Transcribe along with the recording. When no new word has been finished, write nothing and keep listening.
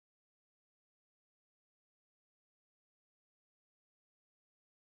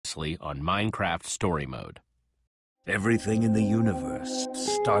endlessly on Minecraft Story Mode. Everything in the universe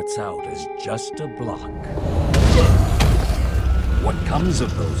starts out as just a block. What comes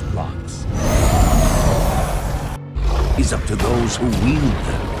of those blocks is up to those who wield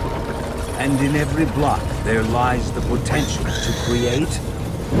them. And in every block, there lies the potential to create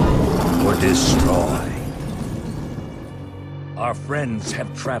or destroy. Our friends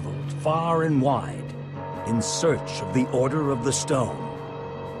have traveled far and wide in search of the Order of the Stone.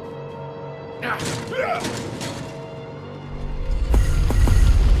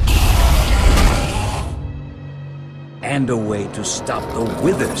 And a way to stop the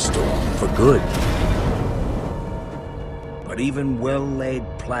Wither Storm for good. But even well-laid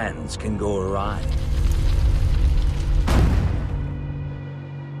plans can go awry.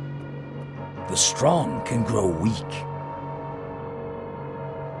 The strong can grow weak.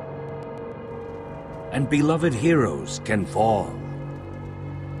 And beloved heroes can fall.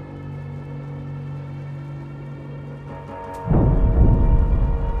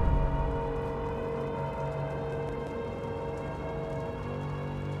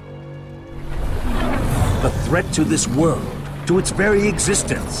 The threat to this world, to its very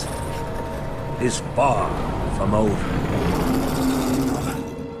existence, is far from over.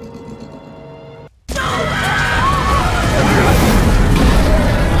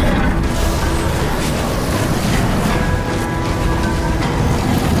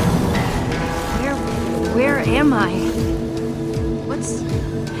 Where am I? What's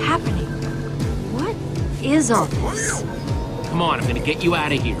happening? What is all this? Come on, I'm gonna get you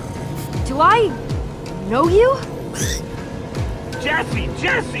out of here. Do I know you?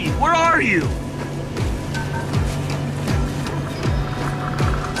 Jesse, where are you?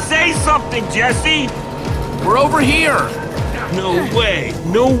 Say something, Jesse! We're over here! No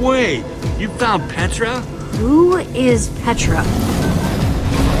way! You found Petra? Who is Petra?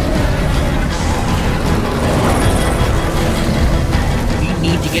 We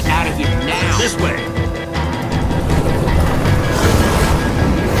need to get out of here now! This way!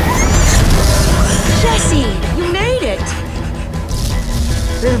 Jesse, you made it!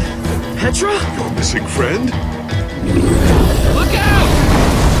 Petra? Your missing friend? Look out!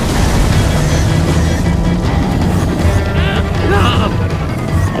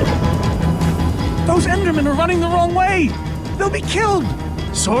 Those Endermen are running the wrong way! They'll be killed!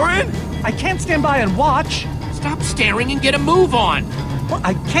 Soren? I can't stand by and watch. Stop staring and get a move on! Well,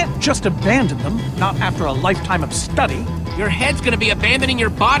 I can't just abandon them, not after a lifetime of study. Your head's gonna be abandoning your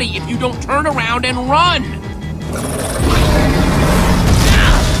body if you don't turn around and run!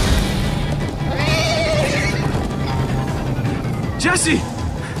 Jesse!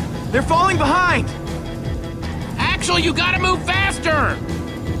 They're falling behind! Axel, you gotta move faster!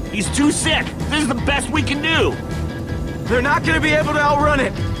 He's too sick! This is the best we can do! They're not gonna be able to outrun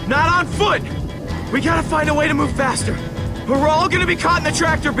it! Not on foot! We gotta find a way to move faster! Or we're all gonna be caught in the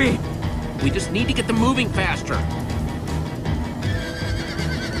tractor beam! We just need to get them moving faster.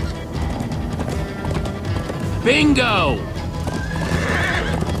 Bingo!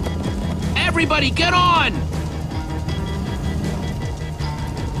 Everybody, get on!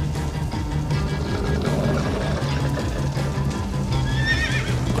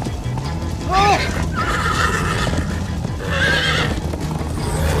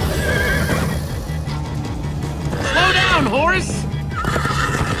 Slow down, horse!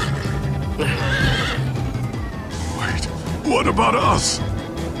 Wait, what about us?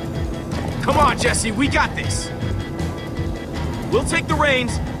 Come on, Jesse, we got this! We'll take the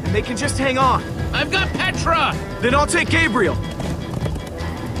reins, and they can just hang on. I've got Petra! Then I'll take Gabriel.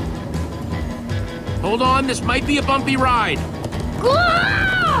 Hold on, this might be a bumpy ride.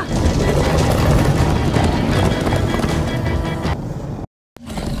 Ah!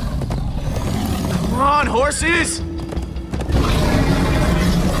 Come on, horses!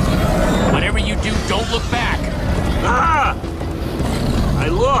 Whatever you do, don't look back. Ah! I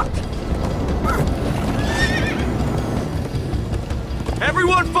looked.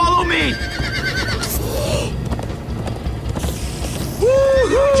 Everyone follow me!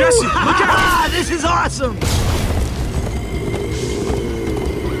 Woo-hoo! Jesse, look out! This is awesome!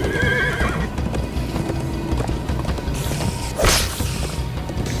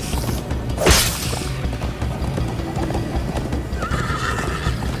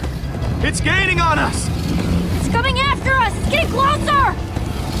 It's gaining on us! It's coming after us! It's getting closer!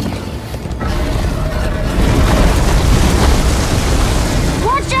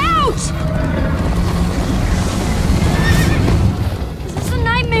 Watch out! This is a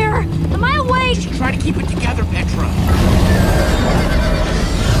nightmare! Am I awake? Try to keep it together,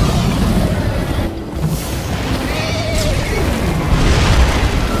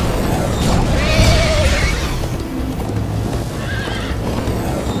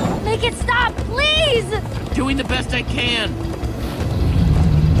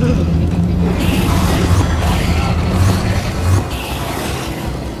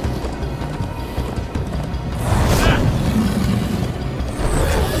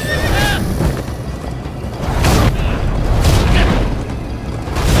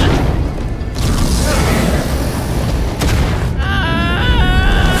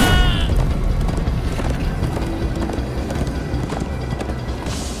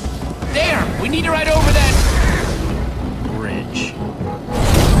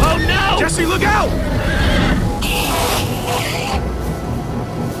 Jesse, look out!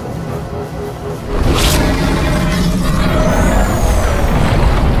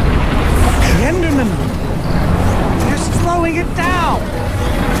 The Enderman! They're slowing it down!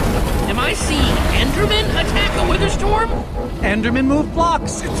 Am I seeing Enderman attack a Wither Storm? Endermen move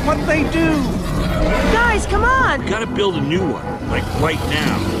blocks. It's what they do. Guys, come on! Gotta build a new one, like right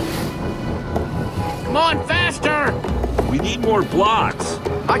now. Come on, faster! We need more blocks.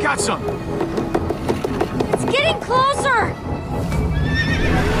 I got some. It's getting closer!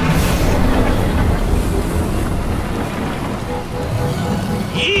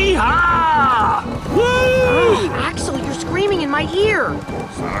 Yeehaw! Woo! Axel, you're screaming in my ear!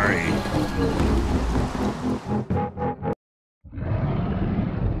 Sorry.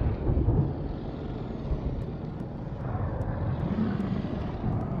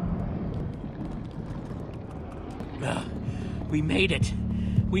 We made it.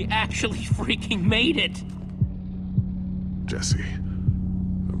 We actually freaking made it. Jesse,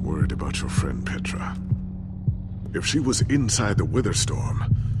 I'm worried about your friend Petra. If she was inside the Wither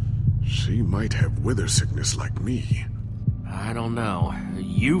Storm, she might have wither sickness like me. I don't know.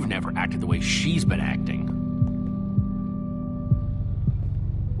 You've never acted the way she's been acting.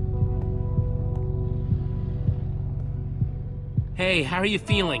 Hey, how are you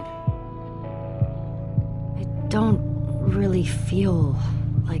feeling? I don't really feel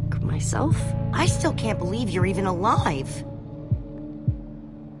like myself. I still can't believe you're even alive.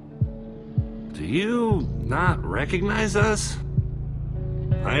 Do you not recognize us?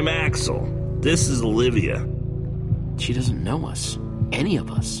 I'm Axel. This is Olivia. She doesn't know us. Any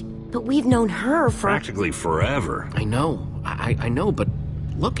of us. But we've known her for... Practically forever. I know. I know, but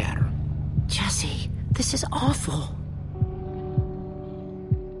look at her. Jesse, this is awful.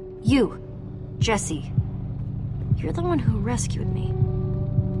 You, Jesse. You're the one who rescued me.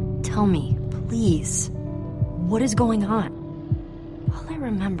 Tell me, please, what is going on? All I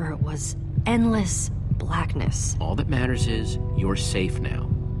remember was endless blackness. All that matters is you're safe now.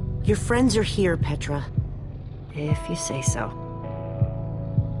 Your friends are here, Petra. If you say so.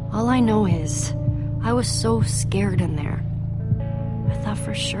 All I know is, I was so scared in there. I thought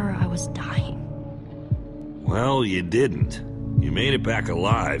for sure I was dying. Well, you didn't. You made it back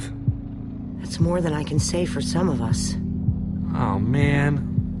alive. That's more than I can say for some of us. Oh,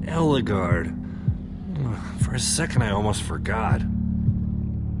 man. Eligard. For a second, I almost forgot.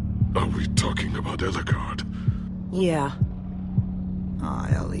 Are we talking about Eligard? Yeah. Aw,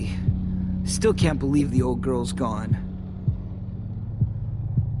 Ellie. Still can't believe the old girl's gone.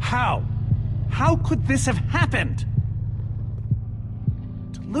 How? How could this have happened?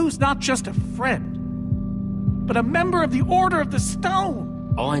 To lose not just a friend, but a member of the Order of the Stone.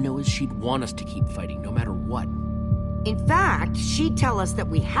 All I know is she'd want us to keep fighting no matter what. In fact, she'd tell us that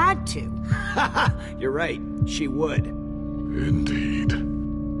we had to. You're right. She would. Indeed.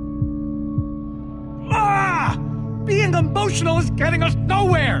 Ah! Being emotional is getting us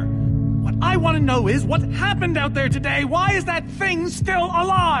nowhere! What I want to know is what happened out there today? Why is that thing still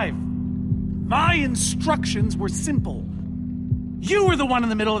alive? My instructions were simple. You were the one in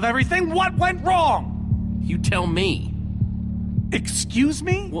the middle of everything. What went wrong? You tell me. Excuse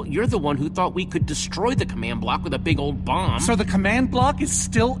me? Well, you're the one who thought we could destroy the command block with a big old bomb. So the command block is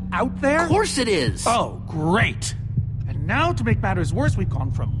still out there? Of course it is! Oh, great. And now, to make matters worse, we've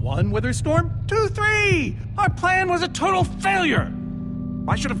gone from 1 wither storm to 3! Our plan was a total failure!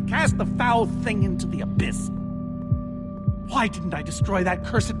 I should have cast the foul thing into the abyss. Why didn't I destroy that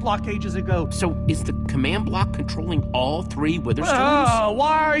cursed block ages ago? So, is the command block controlling all 3 wither storms? Oh,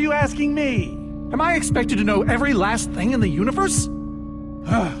 why are you asking me? Am I expected to know every last thing in the universe?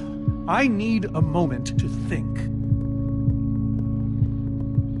 I need a moment to think.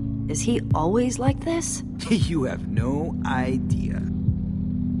 Is he always like this? You have no idea.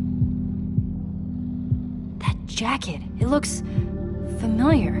 That jacket, it looks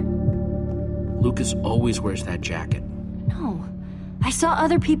familiar. Lucas always wears that jacket. No, I saw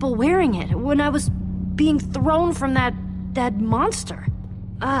other people wearing it when I was being thrown from that monster.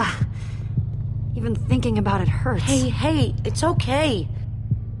 Even thinking about it hurts. Hey, it's okay.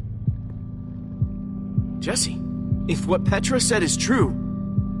 Jesse, if what Petra said is true,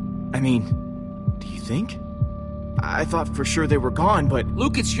 I mean, do you think? I thought for sure they were gone, but...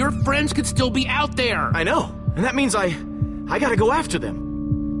 Lucas, your friends could still be out there! I know, and that means I gotta go after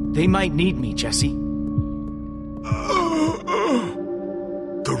them. They might need me, Jesse.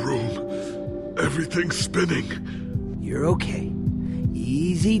 The room. Everything's spinning. You're okay.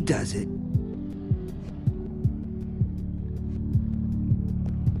 Easy does it.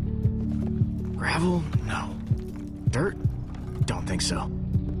 Gravel? No. Dirt? Don't think so.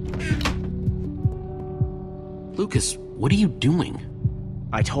 Lucas, what are you doing?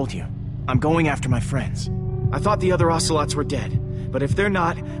 I told you. I'm going after my friends. I thought the other ocelots were dead, but if they're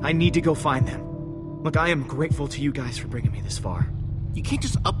not, I need to go find them. Look, I am grateful to you guys for bringing me this far. You can't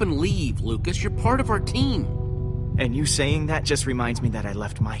just up and leave, Lucas. You're part of our team. And you saying that just reminds me that I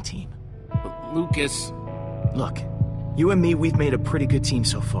left my team. But Lucas... Look, you and me, we've made a pretty good team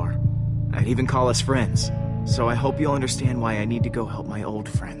so far. I'd even call us friends. So I hope you'll understand why I need to go help my old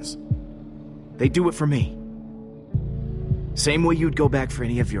friends. They do it for me. Same way you'd go back for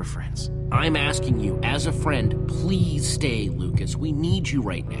any of your friends. I'm asking you, as a friend, please stay, Lucas. We need you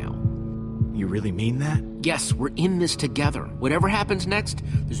right now. You really mean that? Yes, we're in this together. Whatever happens next,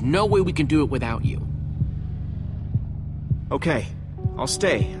 there's no way we can do it without you. Okay, I'll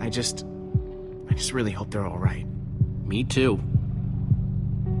stay. I just really hope they're all right. Me too.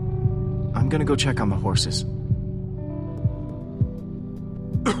 I'm gonna go check on the horses.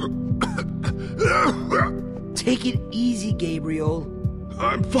 Take it easy, Gabriel.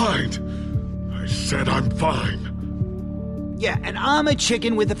 I'm fine. I said I'm fine. Yeah, and I'm a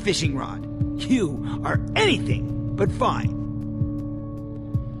chicken with a fishing rod. You are anything but fine.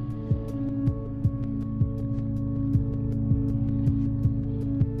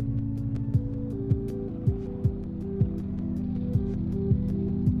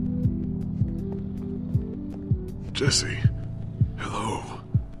 Jesse, hello.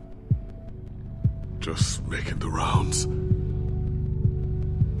 Just making the rounds.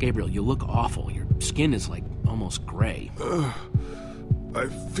 Gabriel, you look awful. Your skin is like almost gray. I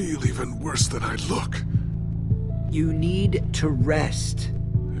feel even worse than I look. You need to rest.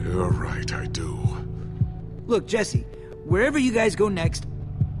 You're right, I do. Look, Jesse, wherever you guys go next,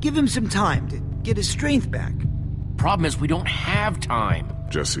 give him some time to get his strength back. Problem is, we don't have time.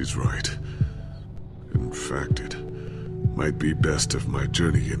 Jesse's right. In fact, it might be best if my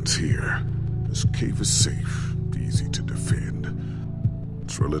journey ends here. This cave is safe, easy to defend.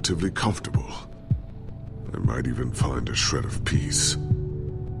 It's relatively comfortable. I might even find a shred of peace.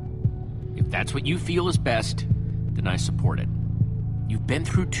 If that's what you feel is best, then I support it. You've been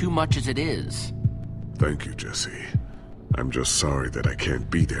through too much as it is. Thank you, Jesse. I'm just sorry that I can't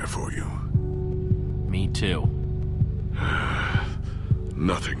be there for you. Me too.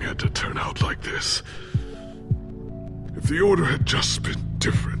 Nothing had to turn out like this. If the Order had just been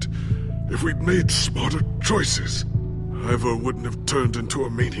different, if we'd made smarter choices, Ivor wouldn't have turned into a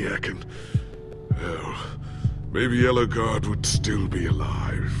maniac and... well, maybe Ellegaard would still be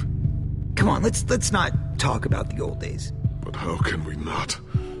alive. Come on, let's not talk about the old days. But how can we not?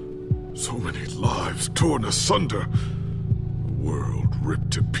 So many lives torn asunder. A world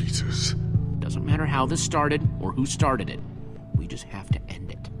ripped to pieces. Doesn't matter how this started or who started it. We just have to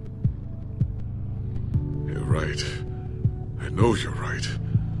end it. You're right. I know you're right.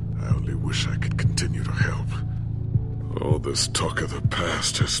 I only wish I could continue to help. All this talk of the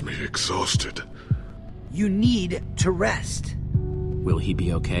past has me exhausted. You need to rest. Will he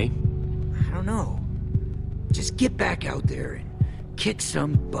be okay? I don't know. Just get back out there and kick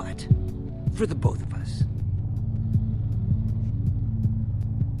some butt. For the both of us.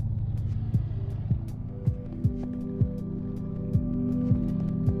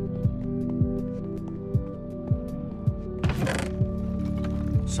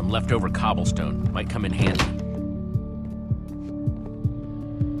 Some leftover cobblestone might come in handy.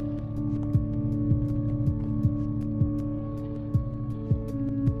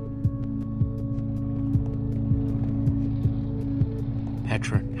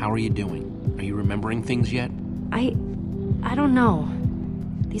 Petra, how are you doing? Are you remembering things yet? I don't know.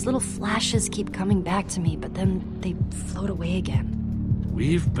 These little flashes keep coming back to me, but then they float away again.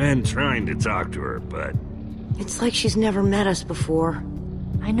 We've been trying to talk to her, but... It's like she's never met us before.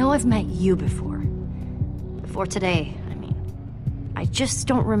 I know I've met you before. Before today, I mean. I just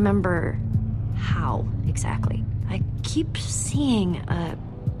don't remember how exactly. I keep seeing a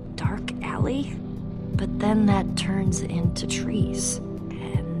dark alley, but then that turns into trees.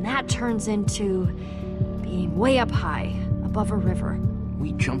 And that turns into being way up high, above a river.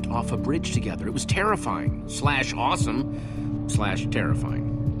 We jumped off a bridge together. It was terrifying. / awesome. / terrifying.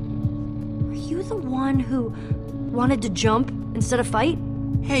 Are you the one who wanted to jump instead of fight?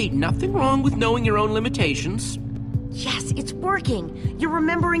 Hey, nothing wrong with knowing your own limitations. Yes, it's working. You're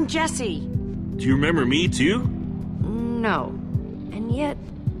remembering Jesse. Do you remember me, too? No. And yet,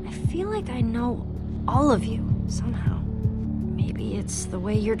 I feel like I know all of you, somehow. Maybe it's the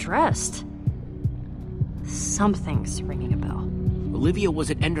way you're dressed. Something's ringing a bell. Olivia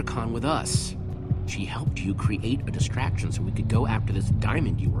was at Endercon with us. She helped you create a distraction so we could go after this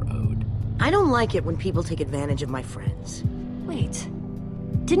diamond you were owed. I don't like it when people take advantage of my friends. Wait.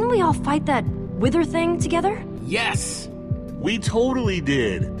 Didn't we all fight that wither thing together? Yes! We totally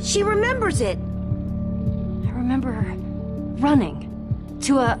did. She remembers it. I remember running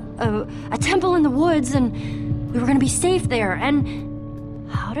to a temple in the woods, and we were gonna be safe there, and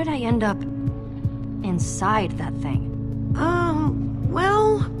how did I end up inside that thing?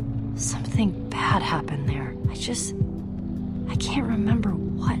 Well... Something bad happened there. I can't remember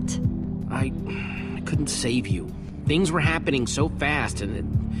what. I couldn't save you. Things were happening so fast,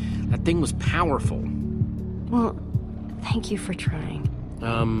 and that thing was powerful. Well, thank you for trying.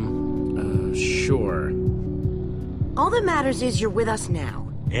 Sure. All that matters is you're with us now.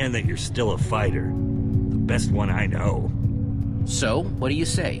 And that you're still a fighter. The best one I know. So, what do you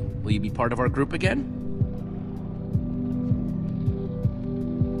say? Will you be part of our group again?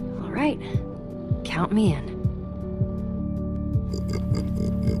 All right. Count me in.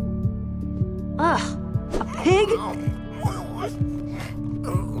 Ugh! A pig?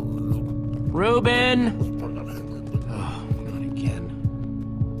 Reuben! Oh, not again.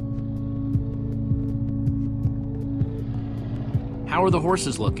 How are the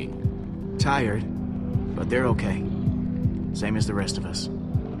horses looking? Tired, but they're okay. Same as the rest of us.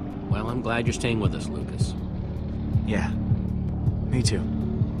 Well, I'm glad you're staying with us, Lucas. Yeah, me too.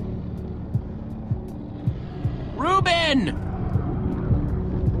 Reuben!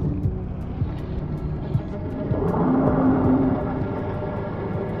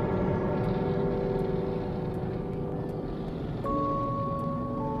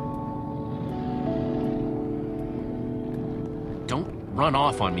 Don't run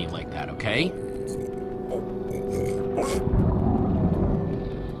off on me like that, okay?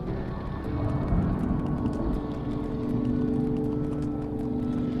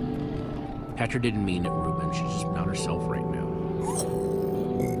 Petra didn't mean it, Reuben. She's just not herself right now.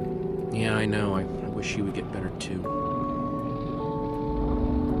 Yeah, I know. I wish she would get better, too.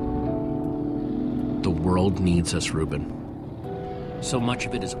 The world needs us, Reuben. So much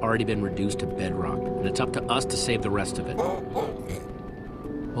of it has already been reduced to bedrock, and it's up to us to save the rest of it.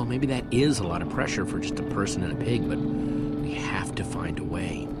 Well, maybe that is a lot of pressure for just a person and a pig, but we have to find a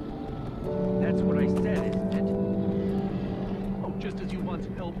way. That's what I said, isn't it? Oh, just as you once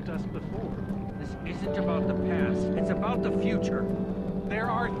helped us before. This isn't about the past. It's about the future. There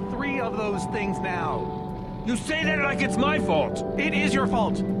are 3 of those things now. You say that like it's my fault. It is your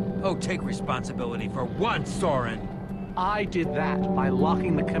fault. Oh, take responsibility for once, Soren. I did that by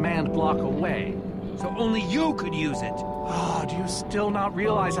locking the command block away. So only you could use it. Oh, do you still not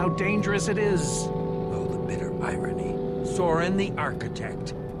realize how dangerous it is? Oh, the bitter irony. Soren the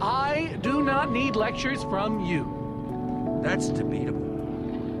architect. I do not need lectures from you. That's debatable.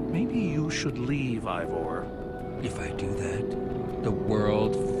 Maybe you should leave, Ivor. If I do that, the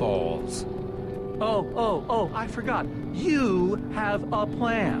world falls. Oh, I forgot. You have a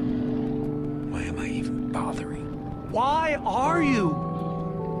plan. Why am I even bothering? Why are you?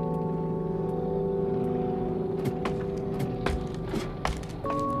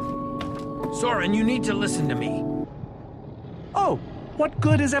 Soren, you need to listen to me. Oh, what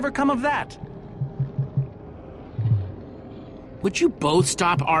good has ever come of that? Would you both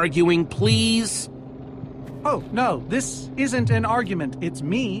stop arguing, please? Oh, no, this isn't an argument. It's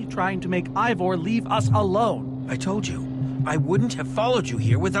me trying to make Ivor leave us alone. I told you, I wouldn't have followed you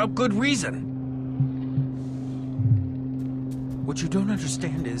here without good reason. What you don't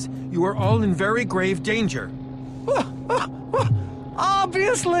understand is, you are all in very grave danger.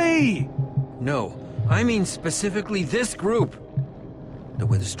 Obviously! No, I mean specifically this group. The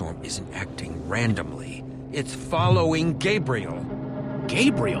Witherstorm isn't acting randomly. It's following Gabriel.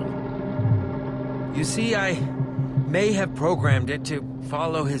 Gabriel? You see, I may have programmed it to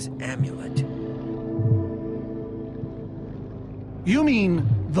follow his amulet. You mean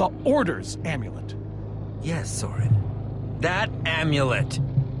the Order's amulet? Yes, Soren. That amulet.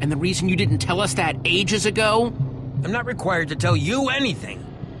 And the reason you didn't tell us that ages ago? I'm not required to tell you anything.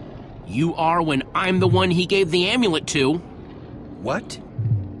 You are when I'm the one he gave the amulet to. What?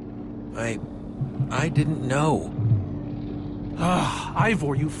 I didn't know. Ah,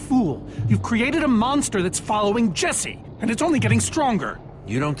 Ivor, you fool. You've created a monster that's following Jesse, and it's only getting stronger.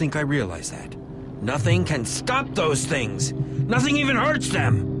 You don't think I realize that? Nothing can stop those things. Nothing even hurts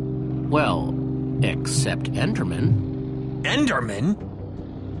them. Well, except Enderman. Enderman?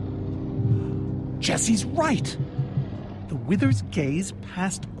 Jesse's right. The Wither's gaze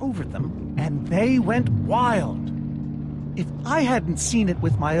passed over them, and they went wild. If I hadn't seen it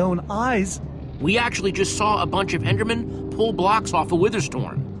with my own eyes... We actually just saw a bunch of Endermen pull blocks off a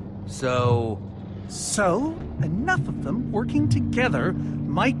Witherstorm. So, enough of them working together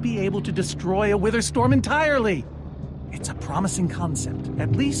might be able to destroy a Witherstorm entirely. It's a promising concept,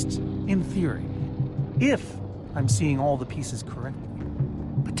 at least in theory. If I'm seeing all the pieces correctly.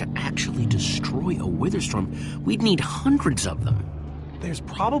 But to actually destroy a Witherstorm, we'd need hundreds of them. There's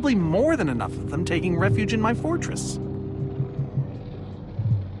probably more than enough of them taking refuge in my fortress.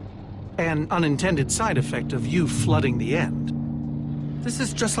 An unintended side effect of you flooding the end. This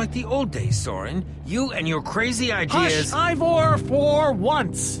is just like the old days, Soren. You and your crazy ideas... Hush, Ivor, for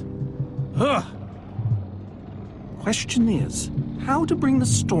once! Ugh. Question is, how to bring the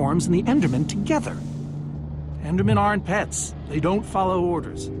Storms and the Endermen together? Endermen aren't pets. They don't follow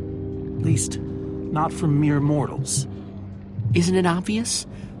orders. At least, not from mere mortals. Isn't it obvious?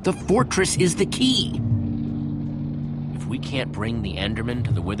 The fortress is the key. If we can't bring the Endermen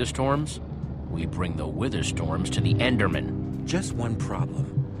to the Witherstorms, we bring the Witherstorms to the Endermen. Just one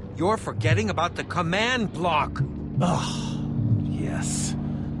problem. You're forgetting about the command block. Ugh, yes.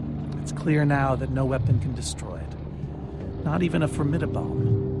 It's clear now that no weapon can destroy it. Not even a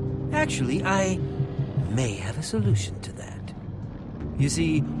formidabomb. Actually, I may have a solution to that. You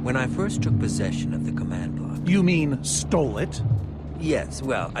see, when I first took possession of the command block... You mean stole it? Yes,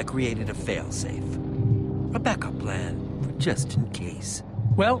 well, I created a failsafe. A backup plan for just in case.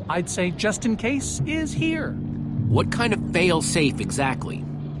 Well, I'd say just in case is here. What kind of fail-safe exactly?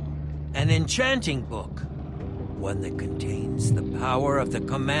 An enchanting book. One that contains the power of the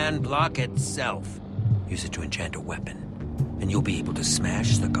command block itself. Use it to enchant a weapon, and you'll be able to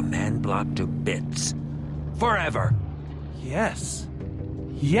smash the command block to bits. Forever. Yes.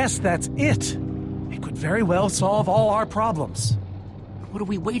 Yes, that's it. It could very well solve all our problems. What are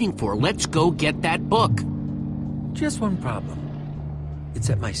we waiting for? Let's go get that book. Just one problem. It's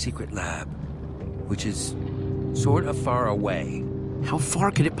at my secret lab, which is sort of far away. How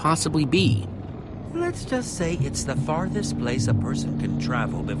far could it possibly be? Let's just say it's the farthest place a person can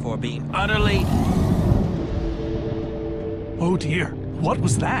travel before being utterly... Oh dear, what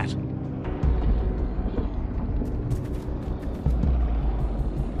was that?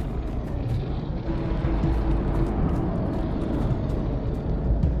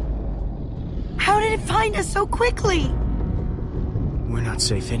 How did it find us so quickly? We're not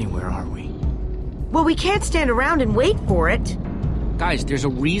safe anywhere, are we? Well, we can't stand around and wait for it. Guys, there's a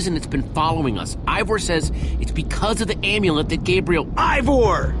reason it's been following us. Ivor says it's because of the amulet that Gabriel...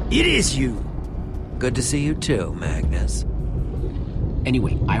 Ivor! It is you! Good to see you too, Magnus.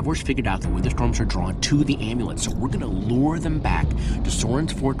 Anyway, Ivor's figured out the Witherstorms are drawn to the amulet, so we're gonna lure them back to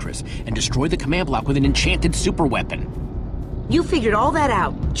Soren's fortress and destroy the command block with an enchanted superweapon. You figured all that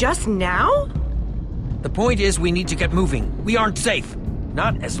out just now? The point is we need to get moving. We aren't safe.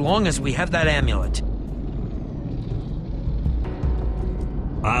 Not as long as we have that amulet.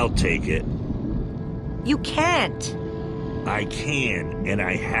 I'll take it. You can't. I can, and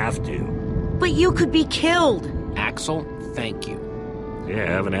I have to. But you could be killed. Axel, thank you. Yeah, I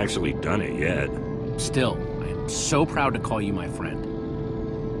haven't actually done it yet. Still, I am so proud to call you my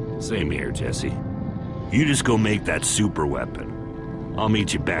friend. Same here, Jesse. You just go make that super weapon. I'll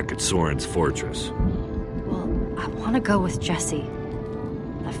meet you back at Soren's fortress. Well, I want to go with Jesse.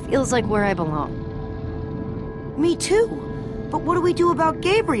 That feels like where I belong. Me too. But what do we do about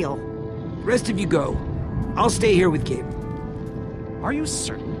Gabriel? Rest of you go. I'll stay here with Gabriel. Are you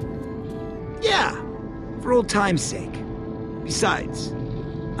certain? Yeah, for old time's sake. Besides,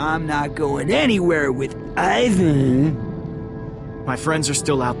 I'm not going anywhere with Ivan. My friends are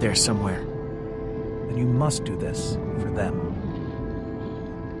still out there somewhere. Then you must do this for them.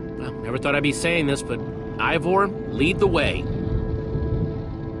 Well, never thought I'd be saying this, but Ivor, lead the way.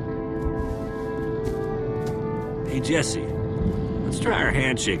 Hey, Jesse. Let's try our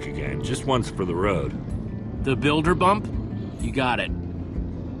handshake again, just once for the road. The builder bump? You got it.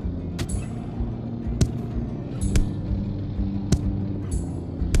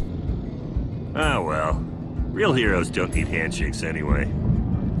 Oh, well. Real heroes don't need handshakes anyway.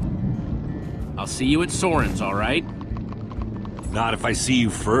 I'll see you at Soren's, all right? Not if I see you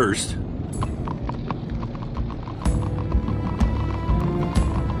first.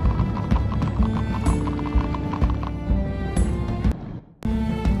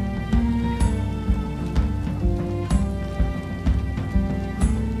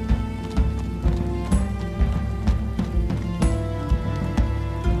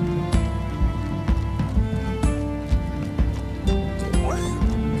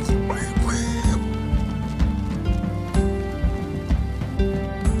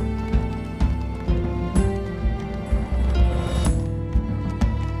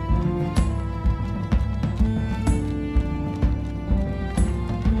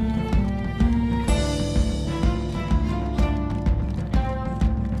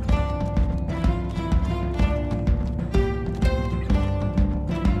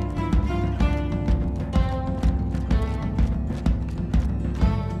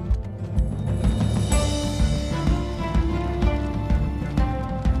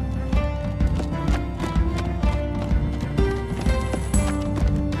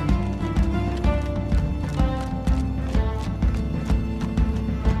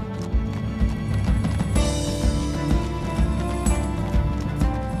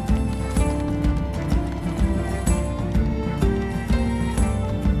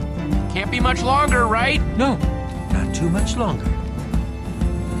 Can't be much longer, right? No, not too much longer.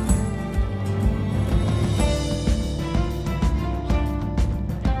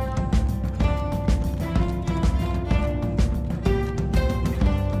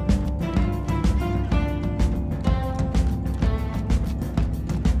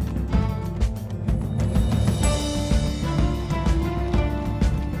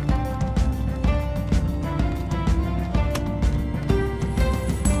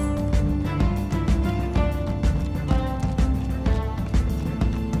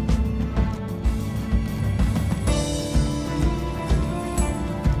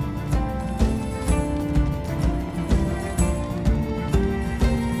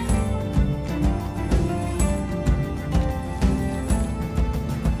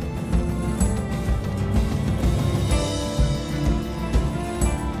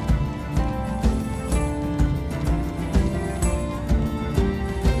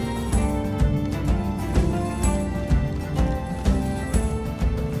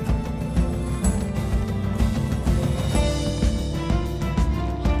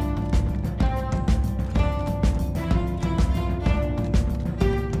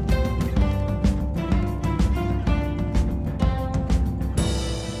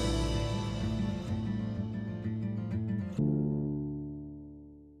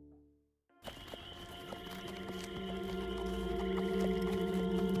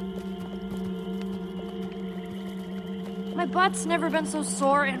 My butt's never been so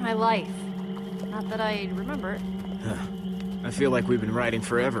sore in my life. Not that I remember it. I feel like we've been riding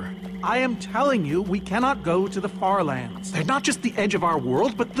forever. I am telling you, we cannot go to the far lands. They're not just the edge of our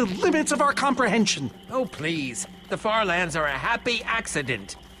world, but the limits of our comprehension. Oh, please. The far lands are a happy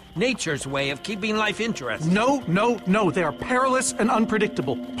accident. Nature's way of keeping life interesting. No, no, no. They are perilous and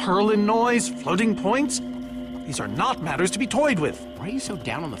unpredictable. Purlin noise, floating points. These are not matters to be toyed with. Why are you so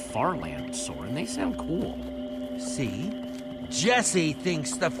down on the far lands, Soren? They sound cool. See? Jesse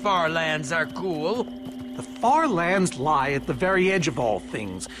thinks the far lands are cool. The far lands lie at the very edge of all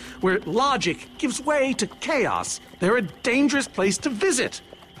things, where logic gives way to chaos. They're a dangerous place to visit,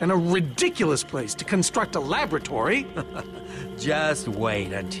 and a ridiculous place to construct a laboratory. Just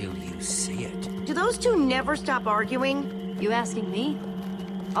wait until you see it. Do those two never stop arguing? You asking me?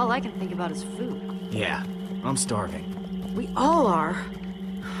 All I can think about is food. Yeah, I'm starving. We all are.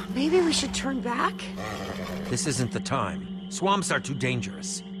 Maybe we should turn back? This isn't the time. Swamps are too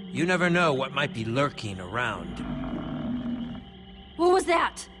dangerous. You never know what might be lurking around. What was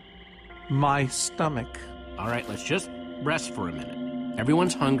that? My stomach. All right, let's just rest for a minute.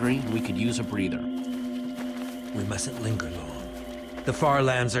 Everyone's hungry, and we could use a breather. We mustn't linger long. The far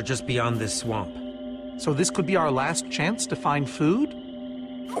lands are just beyond this swamp. So this could be our last chance to find food?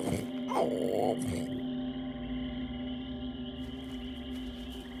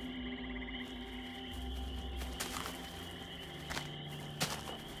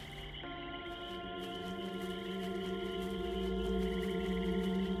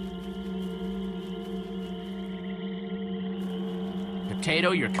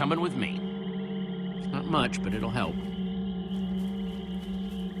 Potato, you're coming with me. It's not much, but it'll help.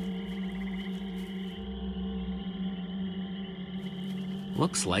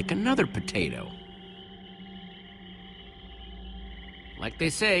 Looks like another potato. Like they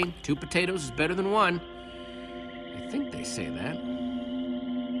say, 2 potatoes is better than 1. I think they say that.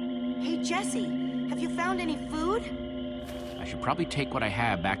 Hey, Jesse, have you found any food? I should probably take what I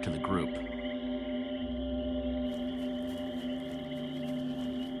have back to the group.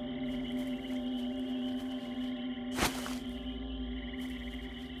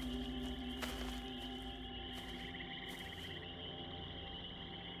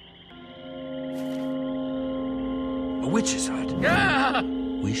 A witch's hut. Ah!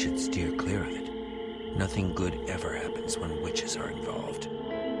 We should steer clear of it. Nothing good ever happens when witches are involved.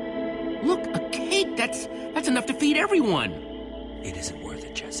 Look, a cake! That's enough to feed everyone! It isn't worth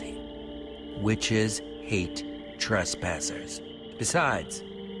it, Jesse. Witches hate trespassers. Besides,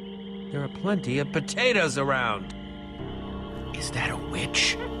 there are plenty of potatoes around. Is that a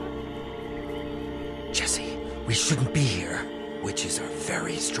witch? Jesse, we shouldn't be here. Witches are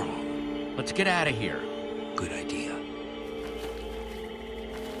very strong. Let's get out of here. Good idea.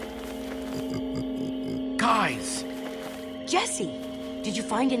 Guys! Jesse, did you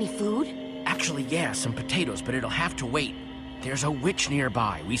find any food? Actually, yeah, some potatoes, but it'll have to wait. There's a witch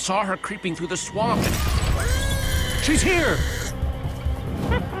nearby. We saw her creeping through the swamp. She's here!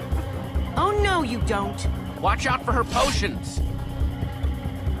 Oh, no, you don't. Watch out for her potions.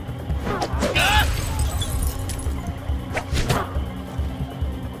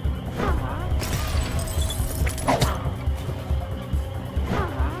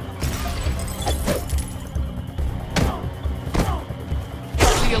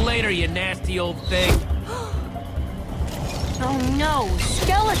 here, you nasty old thing. Oh no,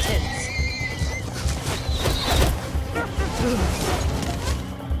 skeletons!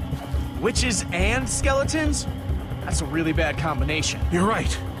 Witches and skeletons? That's a really bad combination. You're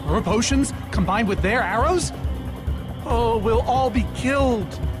right. Her potions, combined with their arrows? Oh, we'll all be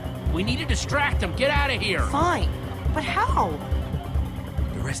killed. We need to distract them. Get out of here. Fine. But how?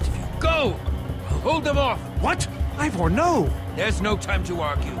 The rest of you, go! I'll hold them off. What? Ivor, no! There's no time to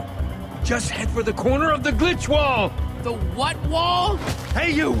argue. Just head for the corner of the glitch wall! The what wall?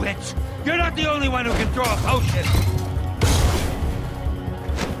 Hey, you witch! You're not the only one who can throw a potion!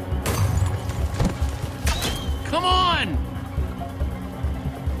 Come on!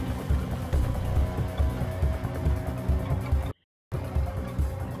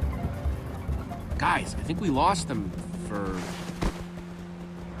 Guys, I think we lost them for...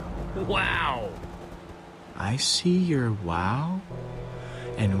 Wow! I see your wow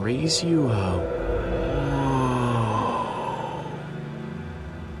and raise you a whoa.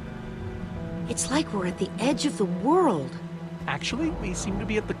 It's like we're at the edge of the world. Actually, we seem to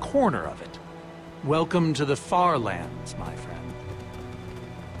be at the corner of it. Welcome to the far lands, my friend.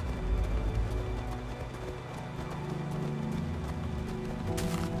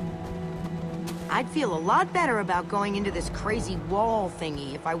 I'd feel a lot better about going into this crazy wall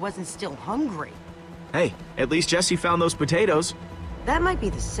thingy if I wasn't still hungry. Hey, at least Jesse found those potatoes. That might be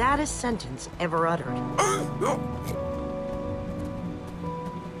the saddest sentence ever uttered.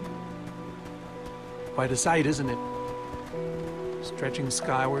 Quite a sight, isn't it? Stretching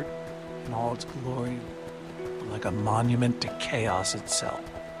skyward in all its glory, like a monument to chaos itself.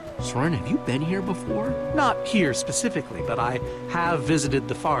 Soren, have you been here before? Not here specifically, but I have visited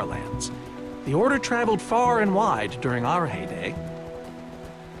the far lands. The Order traveled far and wide during our heyday.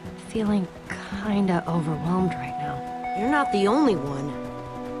 Feeling kinda overwhelmed right now. You're not the only one.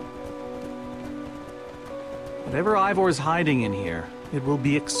 Whatever Ivor's hiding in here, it will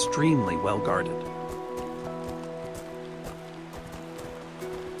be extremely well guarded.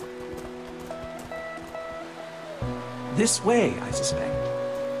 This way, I suspect.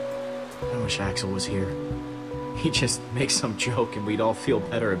 I wish Axel was here. He'd just make some joke and we'd all feel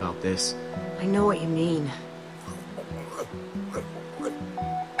better about this. I know what you mean.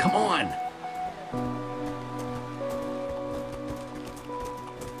 Come on!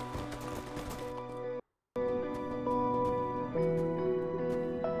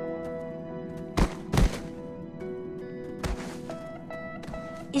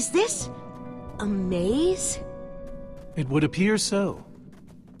 Is this a maze? It would appear so.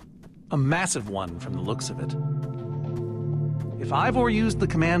 A massive one from the looks of it. If Ivor used the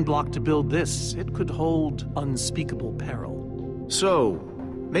command block to build this, it could hold unspeakable peril. So,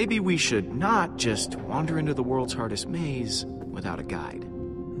 maybe we should not just wander into the world's hardest maze without a guide.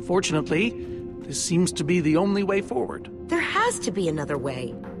 Unfortunately, this seems to be the only way forward. There has to be another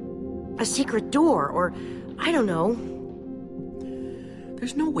way. A secret door, or I don't know.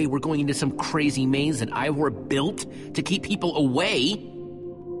 There's no way we're going into some crazy maze that Ivor built to keep people away.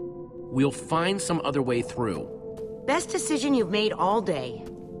 We'll find some other way through. Best decision you've made all day.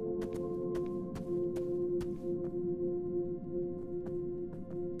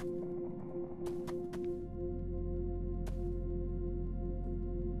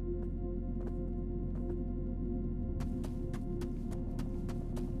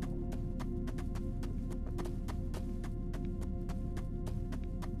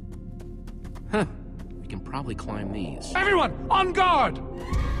 Huh. We can probably climb these. Everyone, on guard!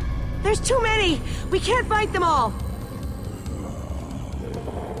 There's too many! We can't fight them all!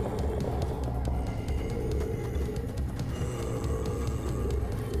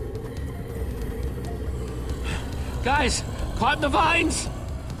 Guys, caught in the vines!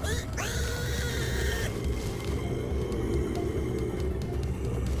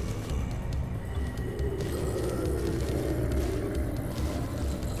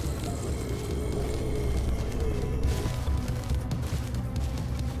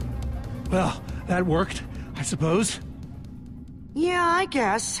 Well, that worked, I suppose. Yeah, I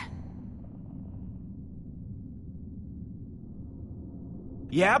guess.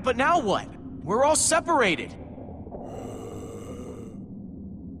 Yeah, but now what? We're all separated.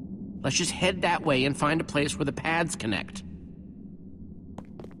 Let's just head that way and find a place where the paths connect.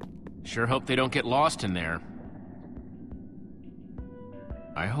 Sure hope they don't get lost in there.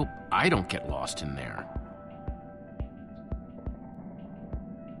 I hope I don't get lost in there.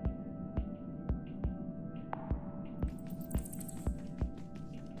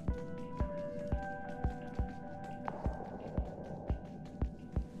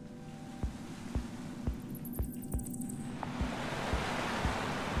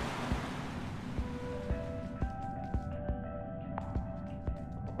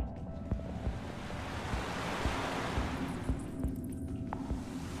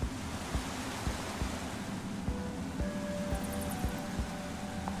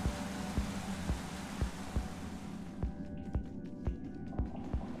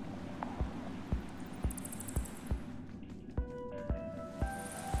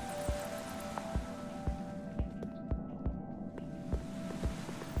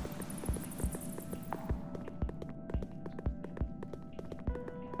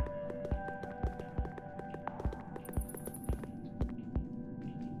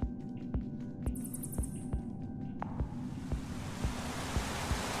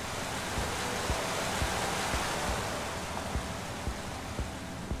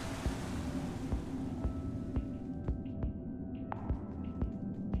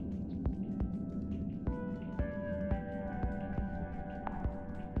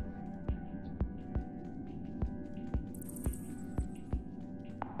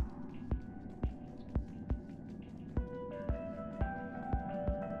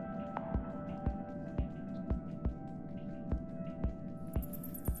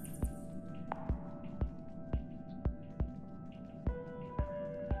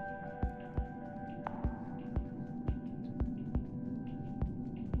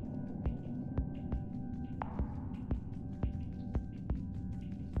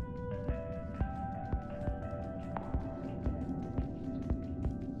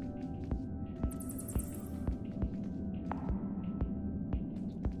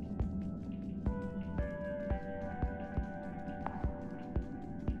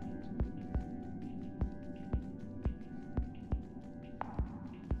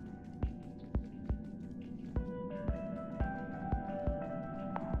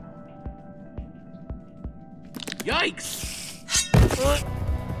 Yikes!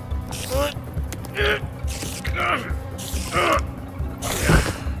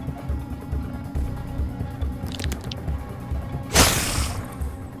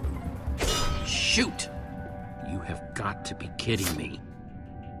 Shoot! You have got to be kidding me.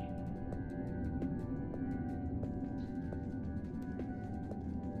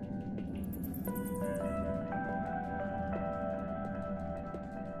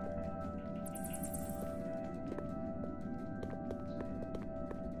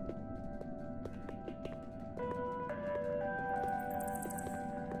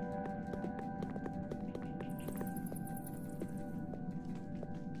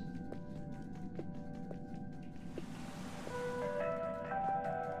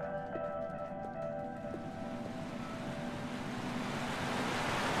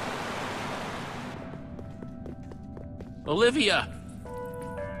 Olivia!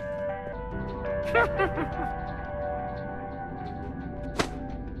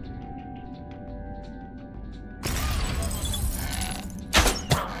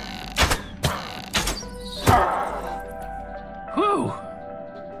 Whew!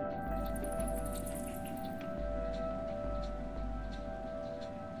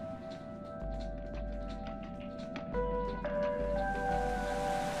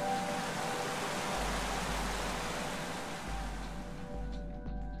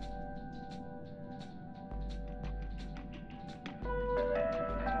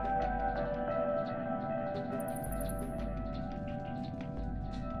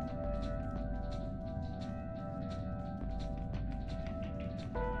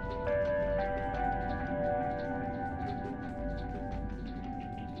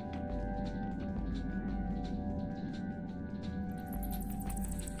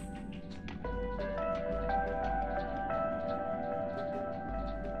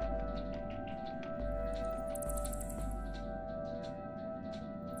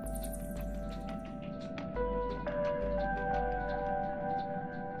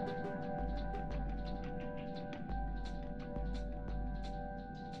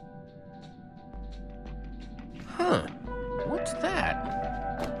 Huh. What's that?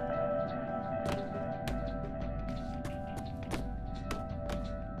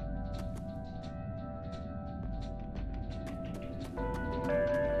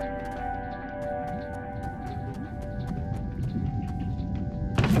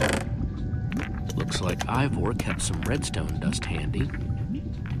 Looks like Ivor kept some redstone dust handy.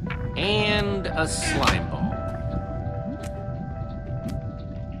 And a slime ball.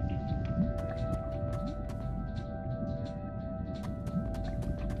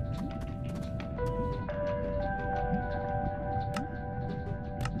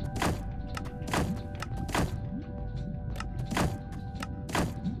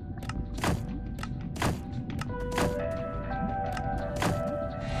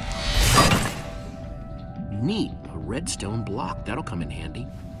 Neat, a redstone block. That'll come in handy.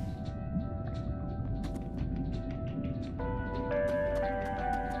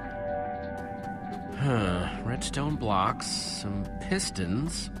 Huh, redstone blocks, some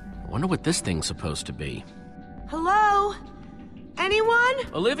pistons. I wonder what this thing's supposed to be. Hello? Anyone?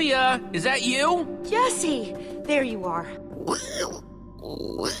 Olivia, is that you? Jesse! There you are.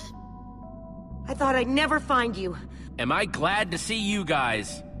 I thought I'd never find you. Am I glad to see you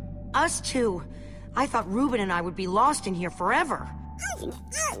guys? Us too. I thought Reuben and I would be lost in here forever.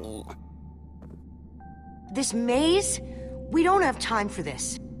 This maze? We don't have time for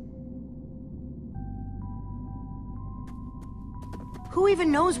this. Who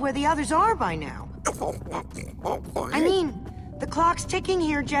even knows where the others are by now? I mean, the clock's ticking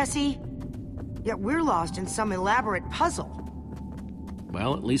here, Jesse. Yet we're lost in some elaborate puzzle.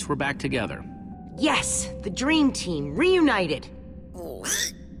 Well, at least we're back together. Yes, the Dream Team, reunited.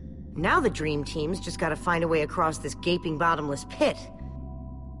 Now the Dream Team's just gotta find a way across this gaping bottomless pit.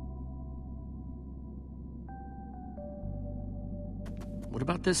 What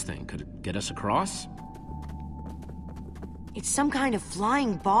about this thing? Could it get us across? It's some kind of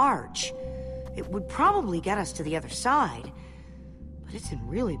flying barge. It would probably get us to the other side, but it's in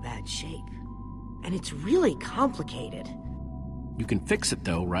really bad shape. And it's really complicated. You can fix it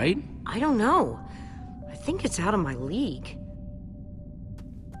though, right? I don't know. I think it's out of my league.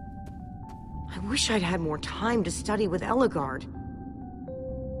 I wish I'd had more time to study with Eligard.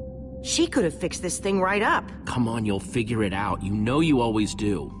 She could have fixed this thing right up. Come on, you'll figure it out. You know you always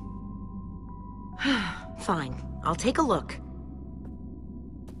do. Fine, I'll take a look.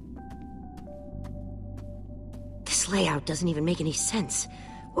 This layout doesn't even make any sense.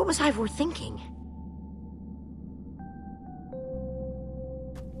 What was Ivor thinking?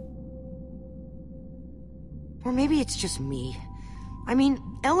 Or maybe it's just me. I mean,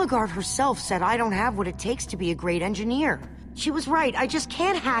 Ellegard herself said I don't have what it takes to be a great engineer. She was right, I just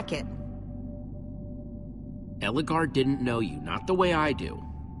can't hack it. Ellegard didn't know you, not the way I do.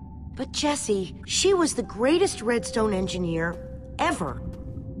 But Jesse, she was the greatest redstone engineer ever.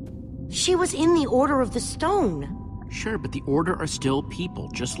 She was in the Order of the Stone. Sure, but the Order are still people,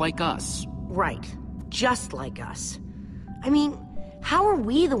 just like us. Right, just like us. I mean, how are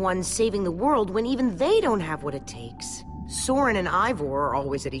we the ones saving the world when even they don't have what it takes? Soren and Ivor are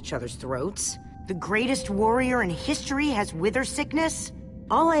always at each other's throats. The greatest warrior in history has wither sickness.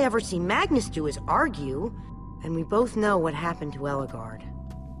 All I ever see Magnus do is argue, and we both know what happened to Ellegard.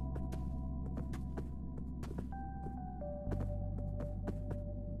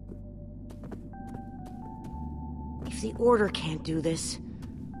 If the Order can't do this,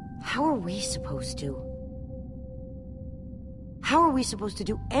 how are we supposed to? How are we supposed to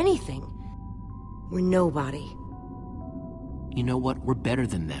do anything? We're nobody. You know what? We're better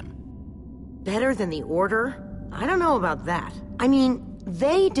than them. Better than the Order? I don't know about that. I mean,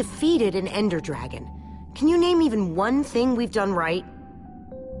 they defeated an Ender Dragon. Can you name even one thing we've done right?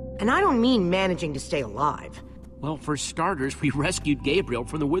 And I don't mean managing to stay alive. Well, for starters, we rescued Gabriel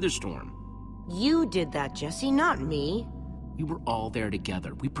from the Witherstorm. You did that, Jesse, not me. We were all there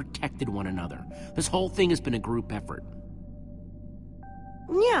together. We protected one another. This whole thing has been a group effort.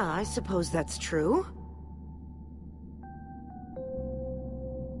 Yeah, I suppose that's true.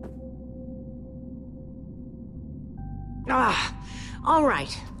 All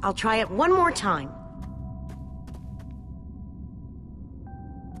right. I'll try it one more time.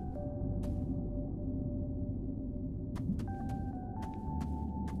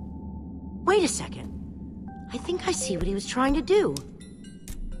 Wait a second. I think I see what he was trying to do.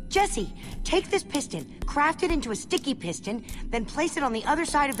 Jesse, take this piston, craft it into a sticky piston, then place it on the other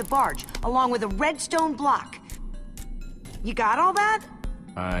side of the barge, along with a redstone block. You got all that?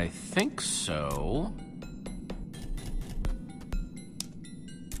 I think so.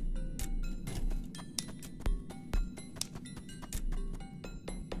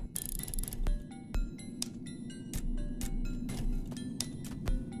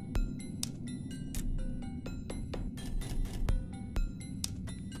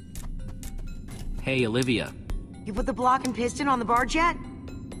 Hey, Olivia. You put the block and piston on the barge yet?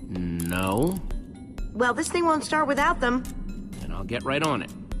 No. Well, this thing won't start without them. And I'll get right on it.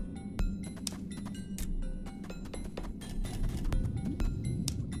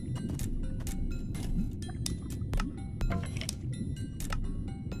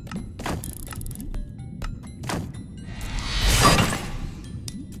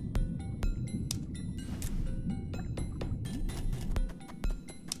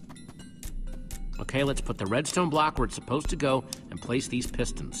 Okay, let's put the redstone block where it's supposed to go and place these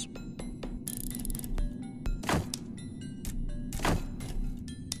pistons.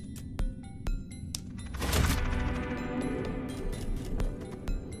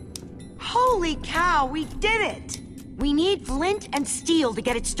 Holy cow, we did it! We need flint and steel to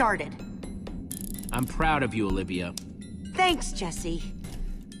get it started. I'm proud of you, Olivia. Thanks, Jesse.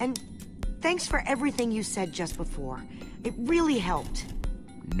 And thanks for everything you said just before. It really helped.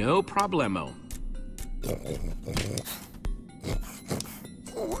 No problemo.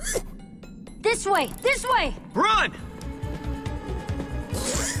 This way! This way! Run!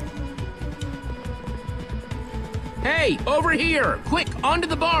 Hey, over here! Quick, onto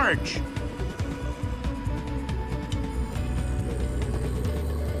the barge!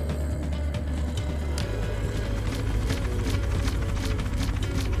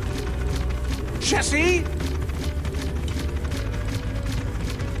 Jesse!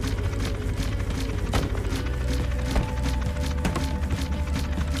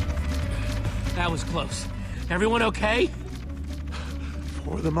 That was close. Everyone okay?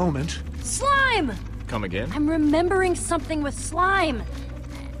 For the moment. Slime! Come again? I'm remembering something with slime.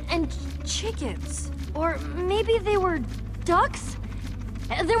 And chickens. Or maybe they were ducks?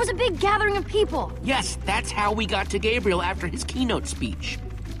 There was a big gathering of people. Yes, that's how we got to Gabriel after his keynote speech.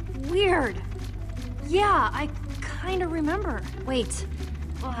 Weird. Yeah, I kinda remember. Wait.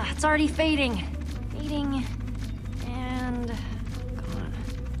 It's already fading. Fading. And... gone.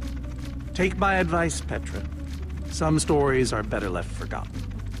 Take my advice, Petra. Some stories are better left forgotten.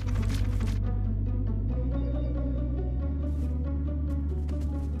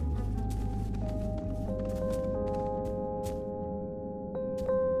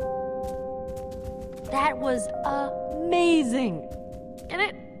 That was amazing. Get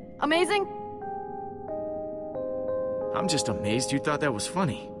it? Amazing? I'm just amazed you thought that was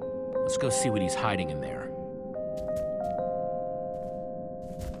funny. Let's go see what he's hiding in there.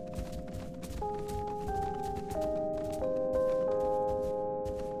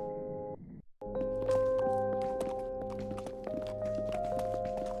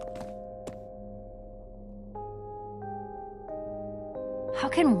 How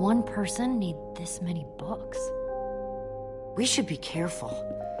can one person need this many books? We should be careful.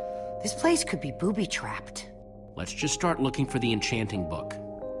 This place could be booby-trapped. Let's just start looking for the enchanting book.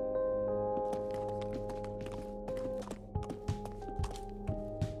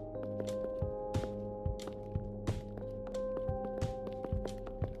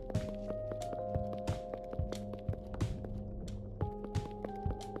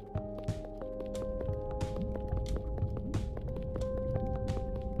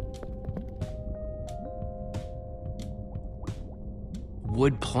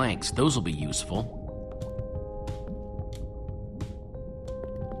 Wood planks, those will be useful.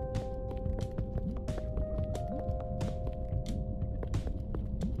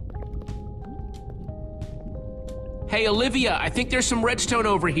 Hey, Olivia, I think there's some redstone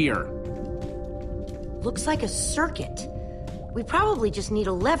over here. Looks like a circuit. We probably just need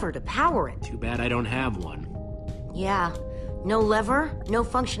a lever to power it. Too bad I don't have one. Yeah, no lever, no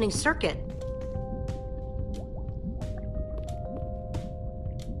functioning circuit.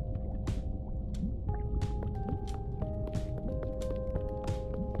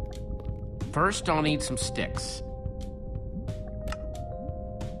 First, I'll need some sticks.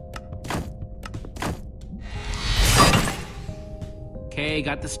 Okay,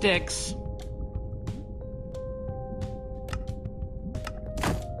 got the sticks.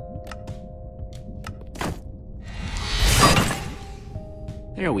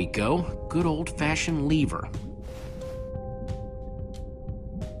 There we go. Good old-fashioned lever.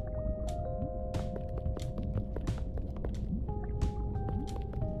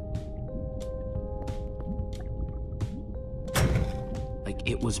 Like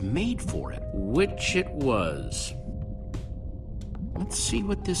it was made for it, which it was. Let's see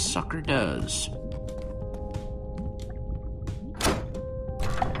what this sucker does.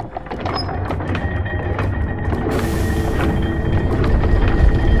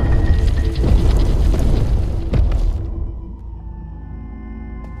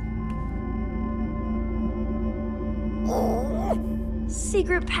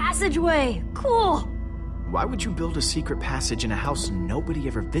 Secret passageway! Cool! Why would you build a secret passage in a house nobody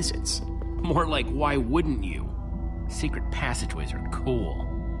ever visits? More like, why wouldn't you? Secret passageways are cool.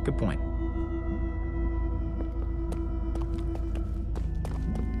 Good point.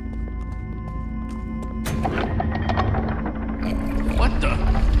 What the?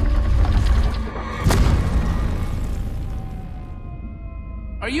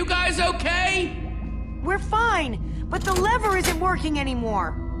 Are you guys okay? We're fine, but the lever isn't working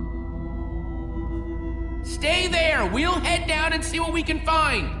anymore. Stay there. We'll head down and see what we can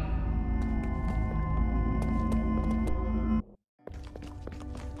find.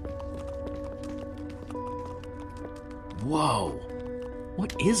 Whoa.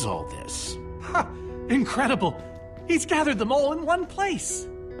 What is all this? Ha! Incredible! He's gathered them all in one place.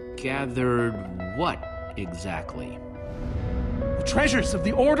 Gathered what exactly? The treasures of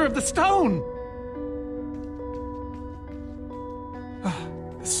the Order of the Stone.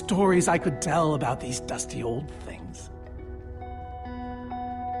 The stories I could tell about these dusty old things.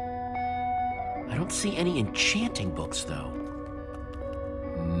 I don't see any enchanting books, though.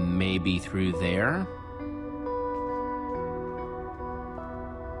 Maybe through there?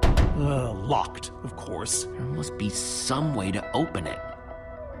 Locked, of course. There must be some way to open it.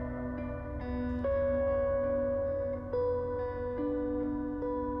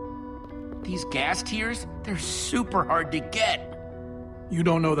 These gas tiers, they're super hard to get. You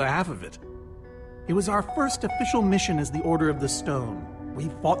don't know the half of it. It was our first official mission as the Order of the Stone. We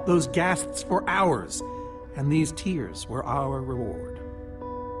fought those ghasts for hours, and these tears were our reward.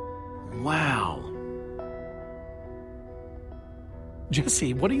 Wow.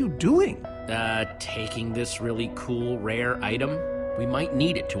 Jesse, what are you doing? Taking this really cool, rare item. We might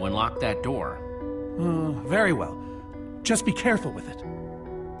need it to unlock that door. Very well. Just be careful with it.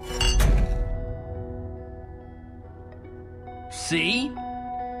 See?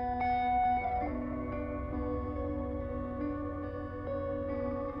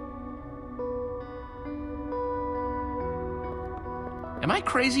 Am I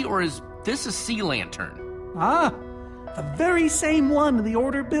crazy, or is this a sea lantern? Ah, the very same one the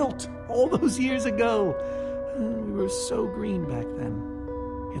Order built all those years ago. We were so green back then.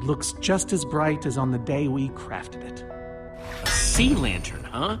 It looks just as bright as on the day we crafted it. A sea lantern,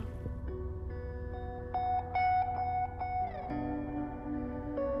 huh?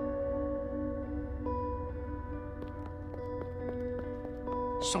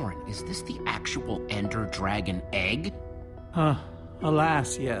 Soren, is this the actual Ender Dragon egg?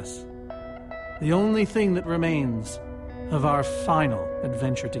 Alas, yes. The only thing that remains of our final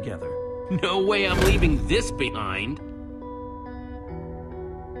adventure together. No way I'm leaving this behind.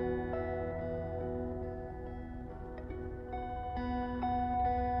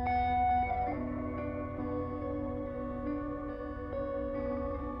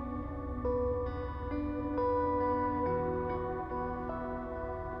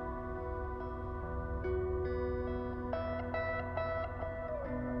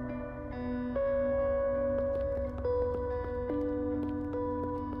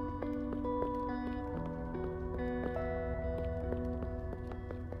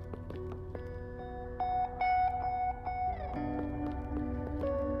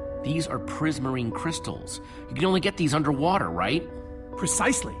 These are prismarine crystals. You can only get these underwater, right?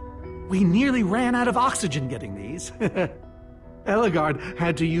 Precisely. We nearly ran out of oxygen getting these. Eligard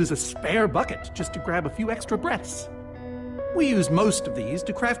had to use a spare bucket just to grab a few extra breaths. We used most of these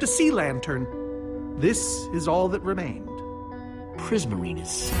to craft a sea lantern. This is all that remained. Prismarine is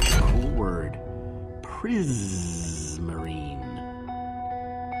such a cool word. Prismarine.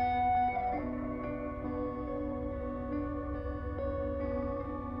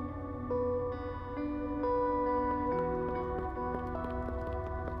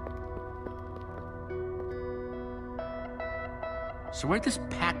 So where'd this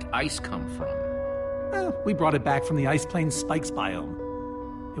packed ice come from? Well, we brought it back from the Ice Plains Spikes biome.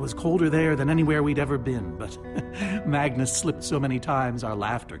 It was colder there than anywhere we'd ever been, but Magnus slipped so many times our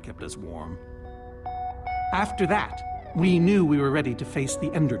laughter kept us warm. After that, we knew we were ready to face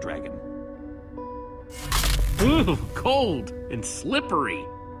the Ender Dragon. Ooh, cold and slippery.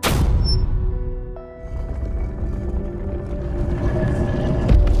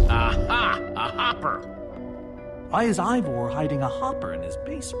 Aha! A hopper! Why is Ivor hiding a hopper in his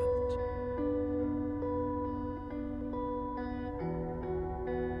basement?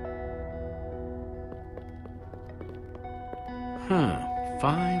 Huh.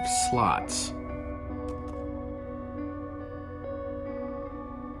 5 slots.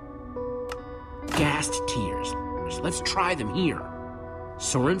 Gassed tears. Let's try them here.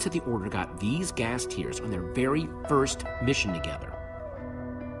 Soren said the Order got these gas tears on their very first mission together.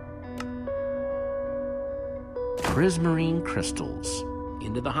 Prismarine crystals.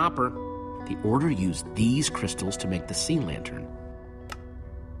 Into the hopper. The Order used these crystals to make the sea lantern.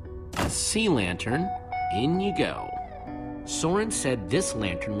 A sea lantern. In you go. Soren said this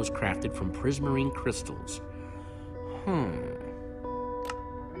lantern was crafted from prismarine crystals.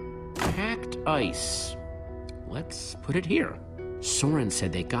 Packed ice. Let's put it here. Soren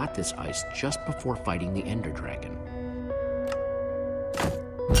said they got this ice just before fighting the Ender Dragon.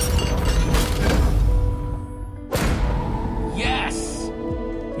 Yes!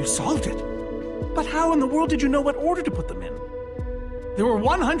 You solved it. But how in the world did you know what order to put them in? There were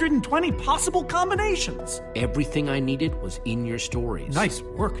 120 possible combinations. Everything I needed was in your stories. Nice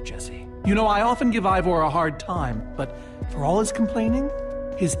work, Jesse. You know, I often give Ivor a hard time, but for all his complaining,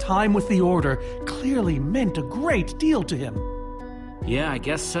 his time with the Order clearly meant a great deal to him. Yeah, I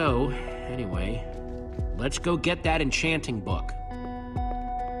guess so. Anyway, let's go get that enchanting book.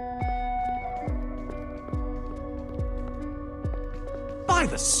 By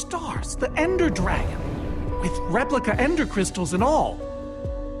the stars, the Ender Dragon! With replica Ender crystals and all.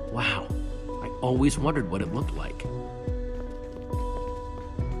 Wow, I always wondered what it looked like.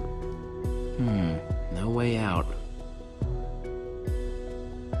 No way out.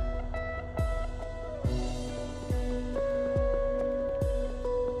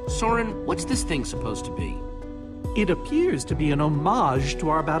 Soren, what's this thing supposed to be? It appears to be an homage to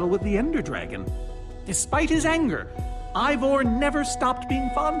our battle with the Ender Dragon. Despite his anger, Ivor never stopped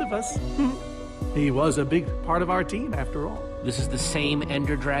being fond of us. He was a big part of our team, after all. This is the same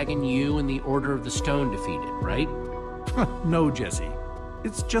Ender Dragon you and the Order of the Stone defeated, right? No, Jesse.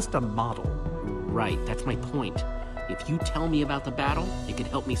 It's just a model. Right, that's my point. If you tell me about the battle, it could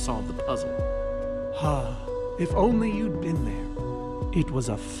help me solve the puzzle. If only you'd been there. It was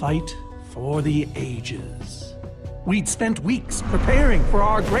a fight for the ages. We'd spent weeks preparing for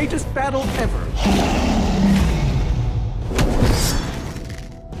our greatest battle ever.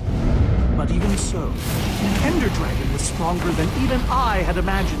 But even so, the Ender Dragon was stronger than even I had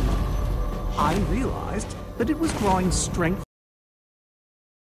imagined. I realized that it was drawing strength.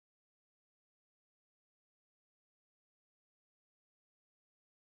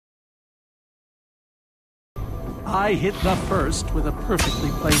 I hit the first with a perfectly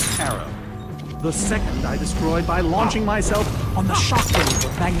placed arrow. The second I destroyed by launching myself on the shockwave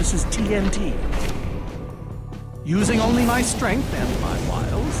of Magnus's TNT. Using only my strength and my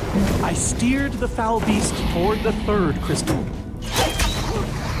wiles, I steered the foul beast toward the third crystal.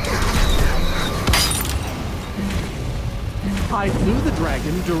 I flew the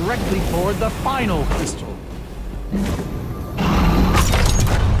dragon directly toward the final crystal.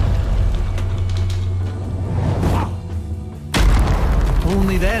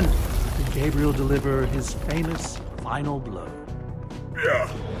 Only then did Gabriel deliver his famous final blow.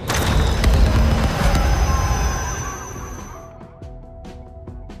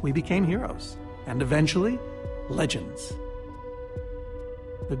 We became heroes, and eventually, legends.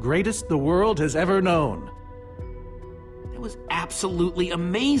 The greatest the world has ever known. That was absolutely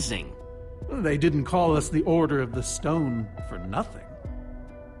amazing. They didn't call us the Order of the Stone for nothing.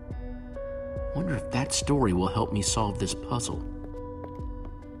 Wonder if that story will help me solve this puzzle.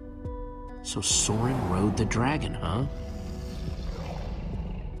 So Soren rode the dragon, huh?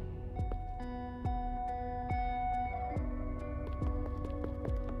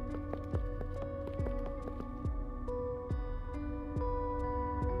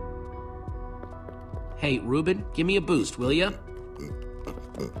 Hey, Ruben, give me a boost, will ya?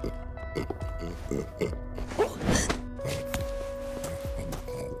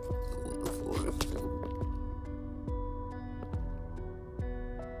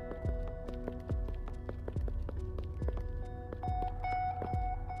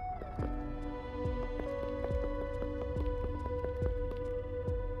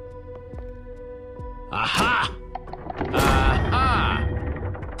 Aha! Aha!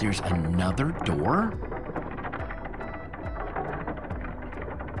 There's another door?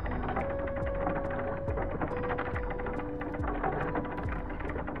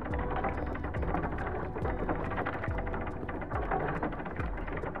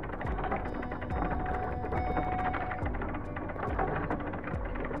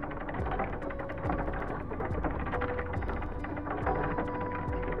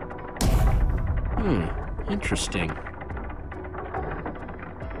 Interesting.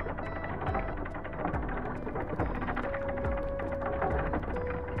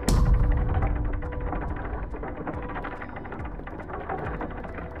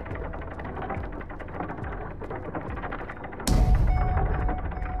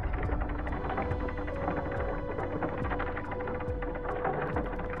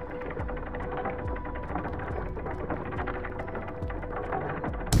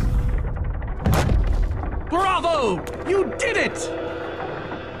 Bravo! You did it!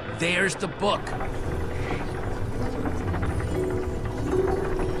 There's the book.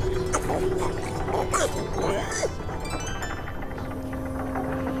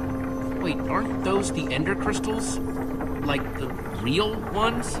 Wait, aren't those the ender crystals? Like the real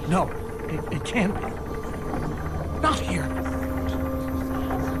ones? No, it can't be. Not here.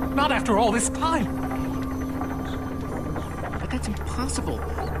 Not after all this time. But that's impossible.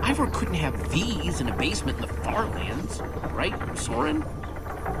 Ivor couldn't have these in a basement in the far lands, right, Soren?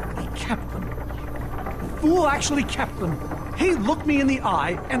 He kept them. The fool actually kept them. He looked me in the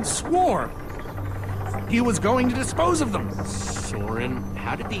eye and swore he was going to dispose of them. Soren,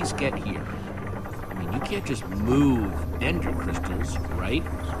 how did these get here? I mean, you can't just move ender crystals, right?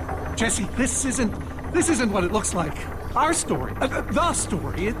 Jesse, this isn't what it looks like. Our story, the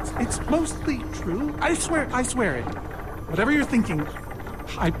story, it's mostly true. I swear it. Whatever you're thinking,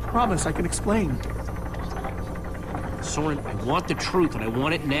 I promise I can explain. Soren, I want the truth, and I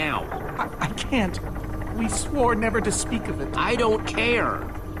want it now. I can't. We swore never to speak of it. I don't care.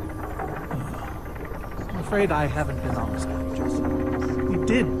 I'm afraid I haven't been honest with you, Jesse. We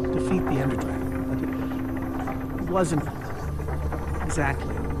did defeat the Ender Dragon, but it wasn't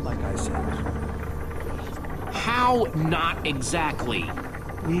exactly like I said. How not exactly?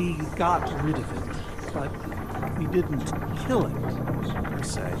 We got rid of it, but we didn't kill it, per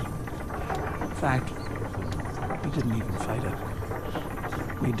se. In fact, we didn't even fight it.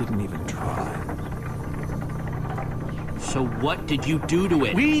 We didn't even try. So what did you do to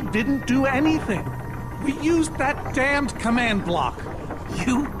it? We didn't do anything. We used that damned command block.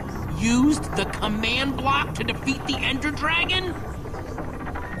 You used the command block to defeat the Ender Dragon?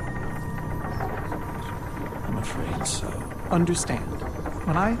 I'm afraid so. Understand,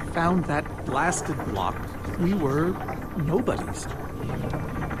 when I found that blasted block, we were nobodies.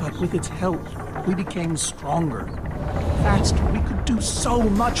 But with its help, we became stronger, faster. We could do so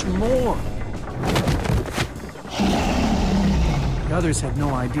much more. The others had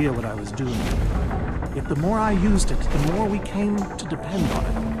no idea what I was doing. Yet the more I used it, the more we came to depend on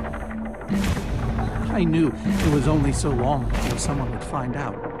it. I knew it was only so long before someone would find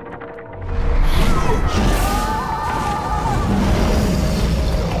out.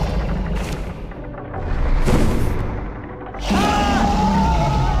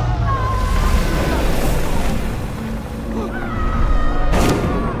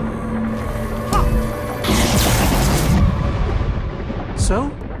 So,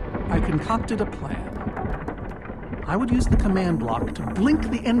 I concocted a plan. I would use the command block to blink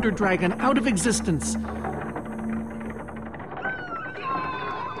the Ender Dragon out of existence.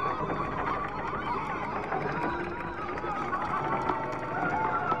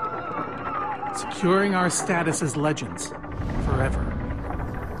 Securing our status as legends forever.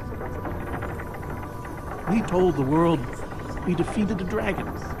 We told the world we defeated the dragon.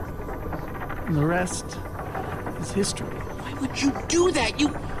 And the rest is history. Why would you do that?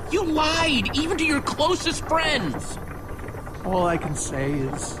 You lied, even to your closest friends. All I can say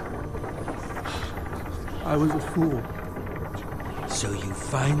is, I was a fool. So you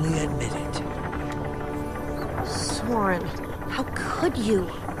finally admit it. Soren, how could you?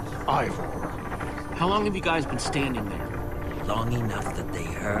 Ivor. How long have you guys been standing there? Long enough that they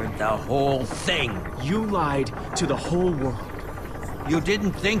heard the whole thing. You lied to the whole world. You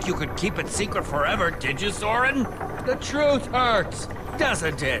didn't think you could keep it secret forever, did you, Soren? The truth hurts,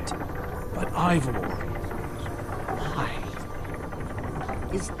 doesn't it? But Ivor... why?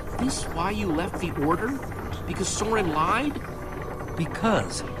 Is this why you left the Order? Because Soren lied?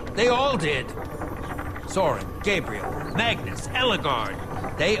 Because they all did. Soren, Gabriel, Magnus, Ellegaard.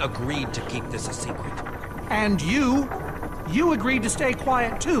 They agreed to keep this a secret. And you agreed to stay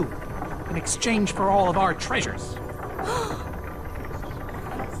quiet too, in exchange for all of our treasures.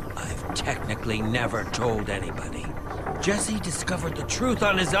 I've technically never told anybody. Jesse discovered the truth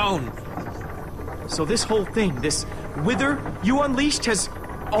on his own. So this whole thing, this wither you unleashed, has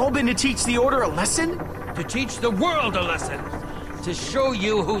all been to teach the Order a lesson? To teach the world a lesson. To show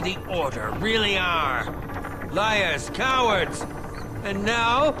you who the Order really are. Liars, cowards. And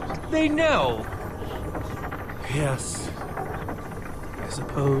now, they know. Yes. I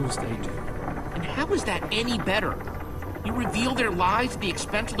suppose they do. And how is that any better? You reveal their lies at the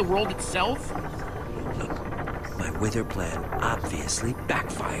expense of the world itself? Look, my wither plan obviously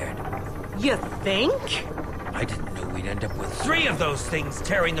backfired. You think? I didn't know we'd end up with 3 of those things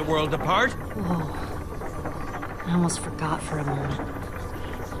tearing the world apart. Whoa. I almost forgot for a moment.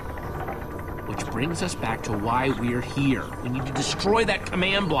 Which brings us back to why we're here. We need to destroy that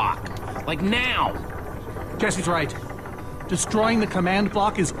command block. Like now. Jesse's right. Destroying the command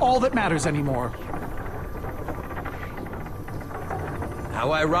block is all that matters anymore.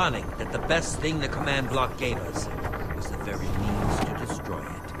 How ironic that the best thing the command block gave us was the very means to destroy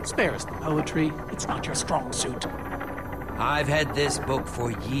it. Spare us the poetry. It's not your strong suit. I've had this book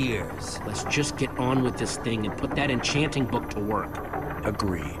for years. Let's just get on with this thing and put that enchanting book to work.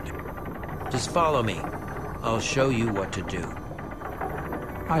 Agreed. Just follow me. I'll show you what to do.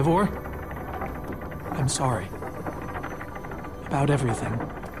 Ivor, I'm sorry. About everything.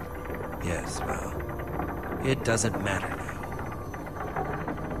 Yes, well, it doesn't matter now.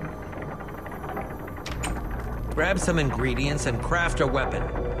 Grab some ingredients and craft a weapon.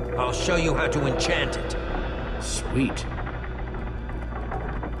 I'll show you how to enchant it. Sweet.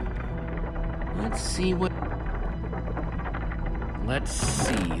 Let's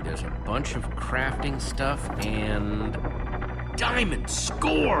see. There's a bunch of crafting stuff and... Diamond!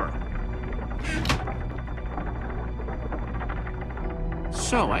 Score!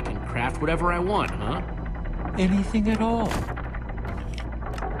 So I can craft whatever I want, huh? Anything at all.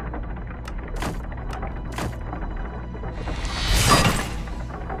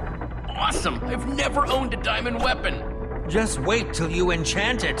 Awesome! I've never owned a diamond weapon! Just wait till you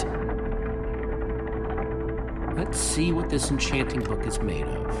enchant it. Let's see what this enchanting book is made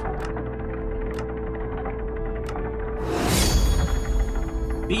of.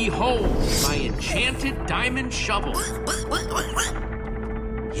 Behold, my enchanted diamond shovel.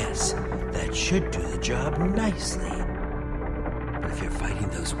 Yes, that should do the job nicely. But if you're fighting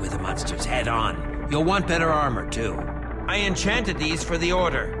those wither monsters head on, you'll want better armor too. I enchanted these for the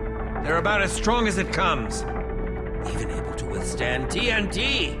Order. They're about as strong as it comes. Even able to withstand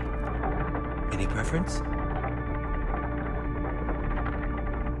TNT. Any preference?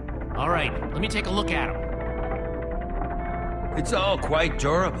 All right, let me take a look at them. It's all quite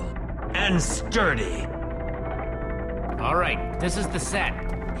durable and sturdy. All right, this is the set.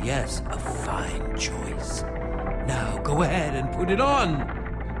 Yes, a fine choice. Now go ahead and put it on.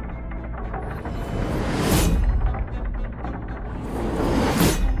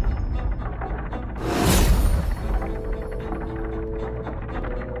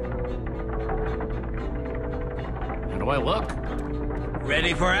 How do I look?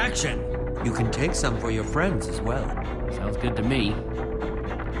 Ready for action. You can take some for your friends as well. Sounds good to me.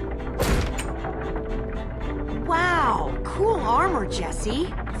 Wow, cool armor,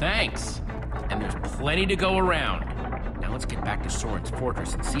 Jesse. Thanks. And there's plenty to go around. Now let's get back to Soren's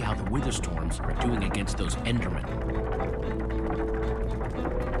fortress and see how the Witherstorms are doing against those Endermen.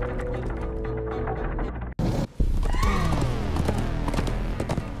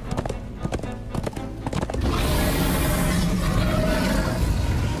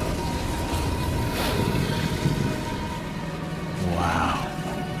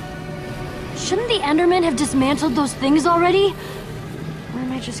 Shouldn't the Endermen have dismantled those things already? Or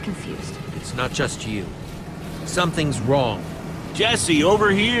am I just confused? It's not just you. Something's wrong. Jesse,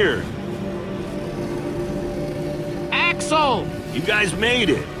 over here! Axel! You guys made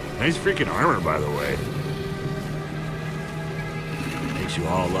it! Nice freaking armor, by the way. Makes you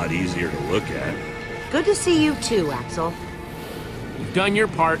all a lot easier to look at. Good to see you too, Axel. You've done your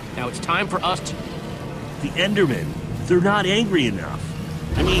part. Now it's time for us to... The Endermen, they're not angry enough.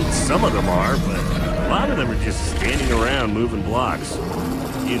 I mean, some of them are, but a lot of them are just standing around moving blocks.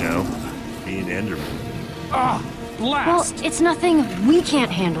 You know, being Endermen. Ah, blast! Well, it's nothing we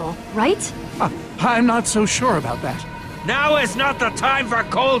can't handle, right? I'm not so sure about that. Now is not the time for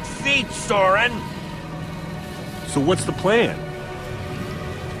cold feet, Soren! So what's the plan?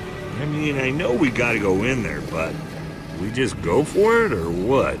 I mean, I know we gotta go in there, but we just go for it, or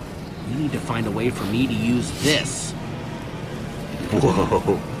what? We need to find a way for me to use this.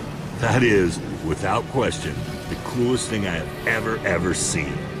 Whoa, that is, without question, the coolest thing I have ever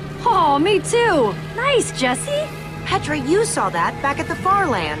seen. Oh, me too! Nice, Jesse! Petra, you saw that back at the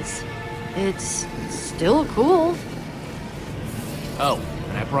Farlands. It's still cool. Oh,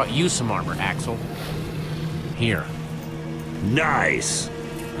 and I brought you some armor, Axel. Here. Nice!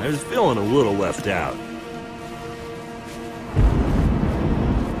 I was feeling a little left out.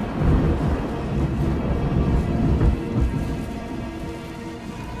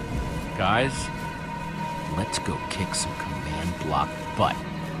 Guys, let's go kick some command block butt.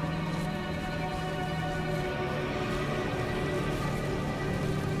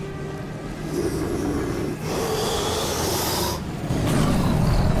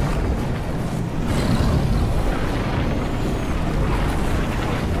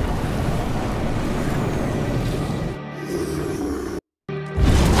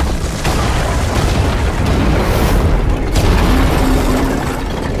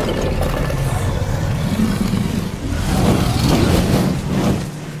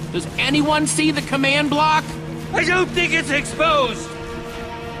 Anyone see the command block? I don't think it's exposed!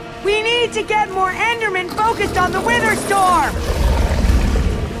 We need to get more Endermen focused on the Wither Storm!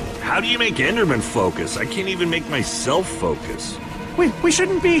 How do you make Enderman focus? I can't even make myself focus. We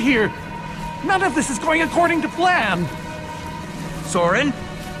shouldn't be here. None of this is going according to plan. Soren?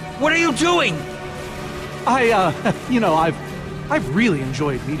 What are you doing? I've really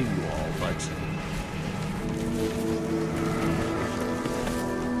enjoyed meeting you all, but...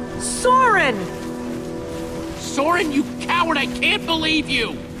 Soren! Soren, you coward! I can't believe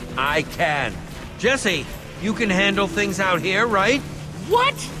you! I can. Jesse, you can handle things out here, right?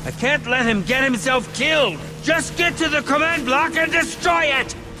 What? I can't let him get himself killed! Just get to the command block and destroy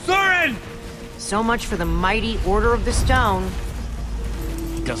it! Soren! So much for the mighty Order of the Stone.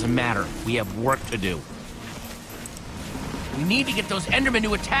 It doesn't matter. We have work to do. We need to get those Endermen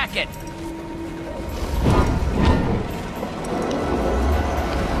to attack it.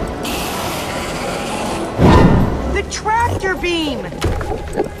 The tractor beam!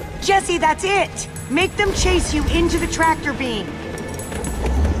 Jesse, that's it! Make them chase you into the tractor beam.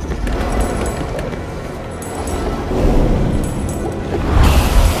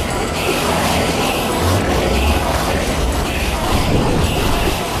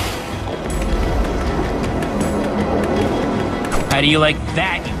 How do you like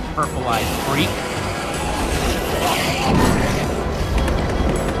that, you purple-eyed freak?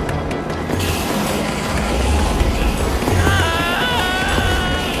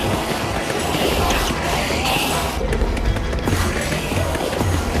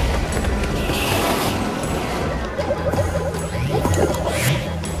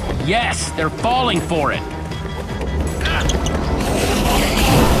 Yes, they're falling for it.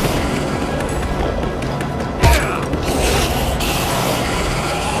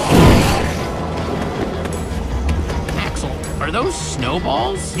 Axel, are those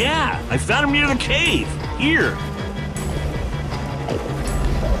snowballs? Yeah, I found them near the cave. Here.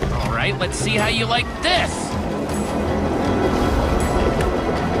 All right, let's see how you like this.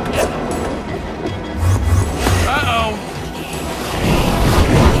 Uh-oh.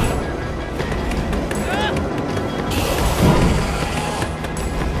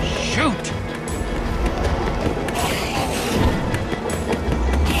 Shoot!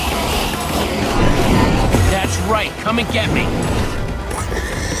 That's right, come and get me.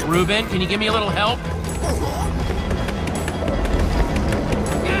 Reuben, can you give me a little help?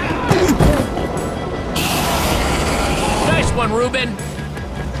 Nice one, Reuben.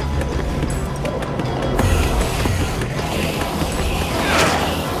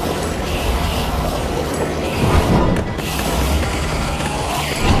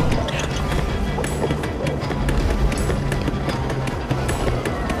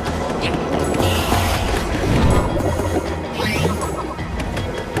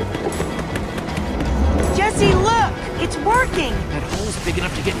 Jesse, look! It's working! That hole's big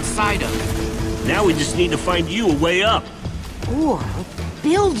enough to get inside of. Now we just need to find you a way up. Or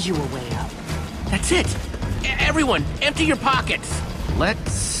build you a way up. That's it. Everyone, empty your pockets.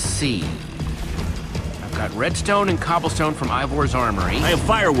 Let's see. I've Got redstone and cobblestone from Ivor's armory. I have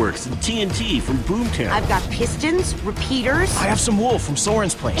fireworks and TNT from Boomtown. I've got pistons, repeaters. I have some wool from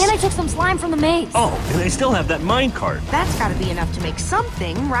Soren's place. And I took some slime from the maze. Oh, and I still have that minecart. That's gotta be enough to make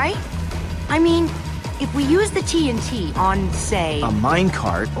something, right? I mean, if we use the TNT on, say... A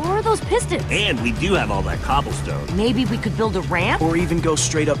minecart? Or those pistons. And we do have all that cobblestone. Maybe we could build a ramp? Or even go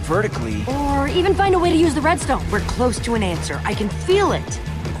straight up vertically. Or even find a way to use the redstone. We're close to an answer. I can feel it.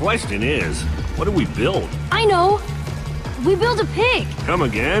 The question is, what do we build? I know. We build a pig. Come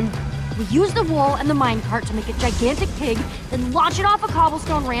again? We use the wool and the minecart to make a gigantic pig, then launch it off a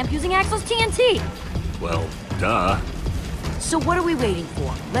cobblestone ramp using Axel's TNT. Well, duh. So what are we waiting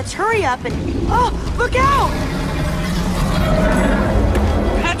for? Let's hurry up and... Oh, look out!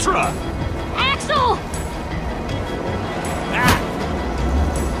 Petra! Axel!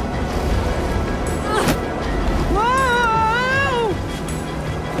 Whoa!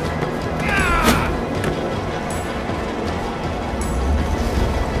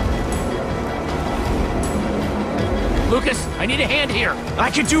 Lucas, I need a hand here.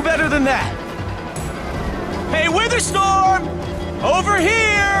 I could do better than that. Hey, Witherstorm! Over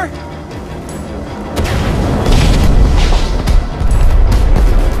here!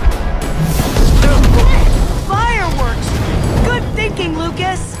 Fireworks! Good thinking,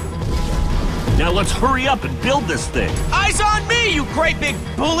 Lucas! Now let's hurry up and build this thing. Eyes on me, you great big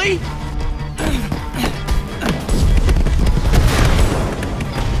bully!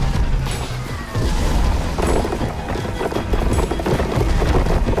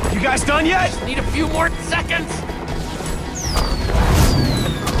 You guys done yet? Need a few more seconds.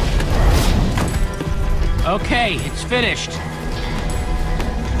 Okay, it's finished.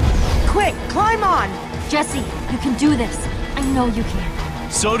 Quick, climb on! Jesse, you can do this. I know you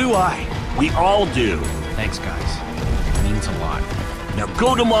can. So do I. We all do. Thanks, guys. It means a lot. Now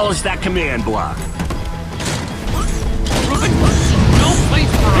go demolish that command block. Ruben, no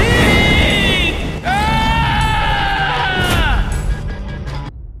place for me!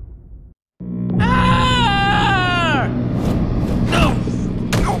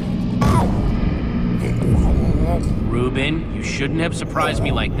 Ruben, you shouldn't have surprised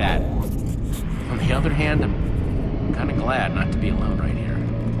me like that. On the other hand, I'm kind of glad not to be alone right here.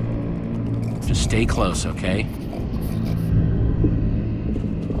 Just stay close, okay?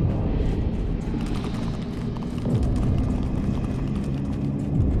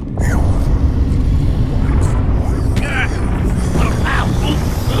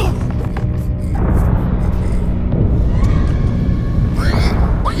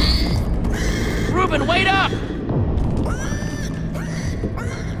 Ruben, wait up!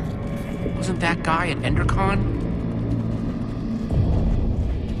 Wasn't that guy at EnderCon?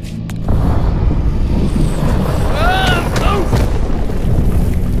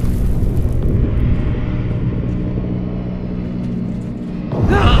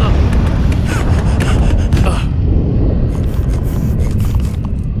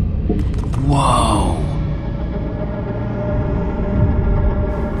 Whoa.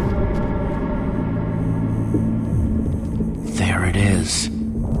 There it is.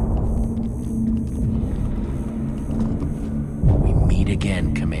 We meet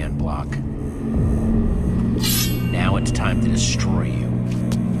again, command block. Now it's time to destroy you.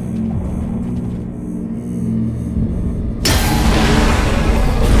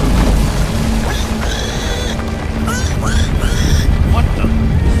 What the?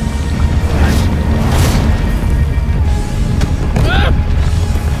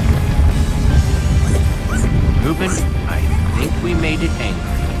 Ruben, I think we made it angry.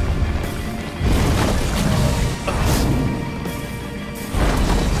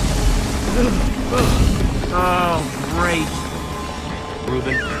 Oh, great.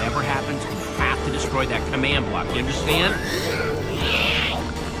 Ruben, whatever happens, we have to destroy that command block. You understand?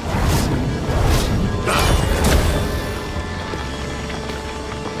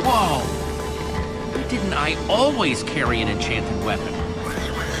 Whoa! Why didn't I always carry an enchanted weapon?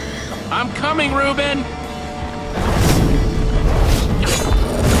 I'm coming, Ruben!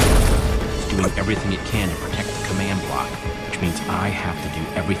 It's doing everything it can to protect the command block, which means I have to do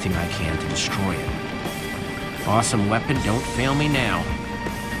everything I can to destroy it. Awesome weapon, don't fail me now.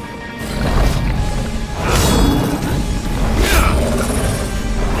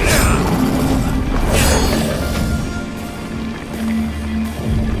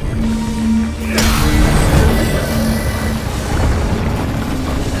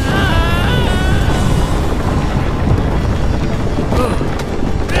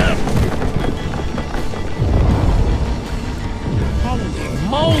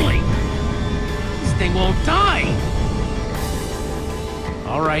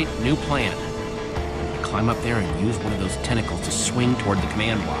 New plan. climb up there and use one of those tentacles to swing toward the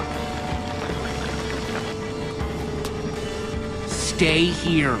command block. Stay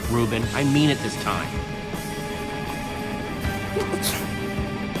here, Reuben. I mean it this time.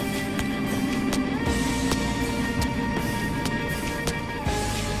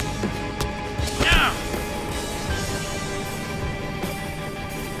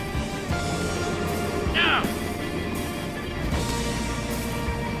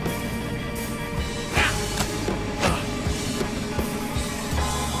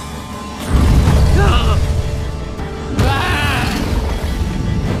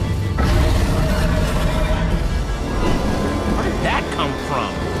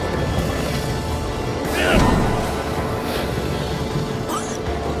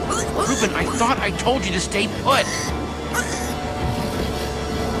 I told you to stay put.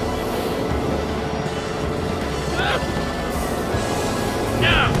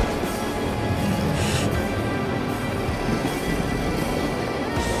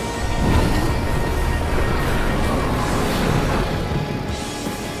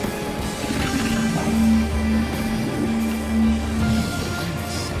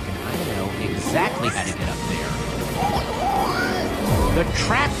 Exactly how to get up there. The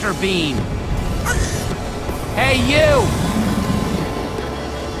tractor beam! Hey, you!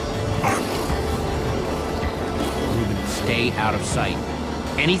 Reuben, stay out of sight.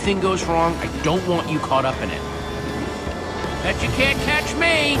 Anything goes wrong, I don't want you caught up in it. Bet you can't catch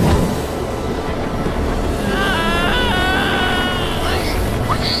me!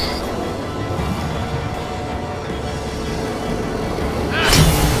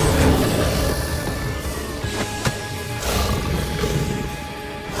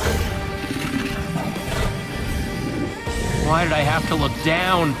 Why did I have to look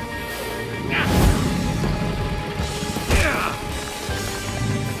down?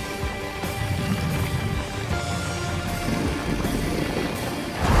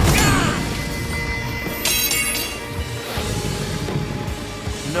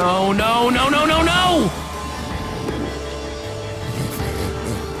 No, no, no, no, no, no!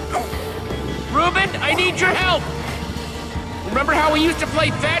 Reuben, I need your help! Remember how we used to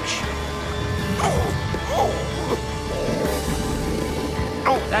play fetch?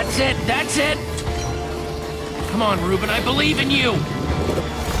 That's it, that's it! Come on, Reuben, I believe in you!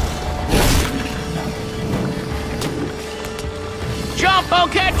 Jump, I'll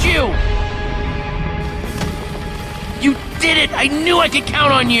catch you! You did it! I knew I could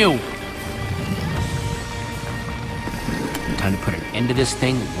count on you! Time to put an end to this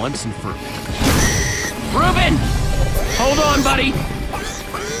thing once and for... Reuben! Hold on, buddy!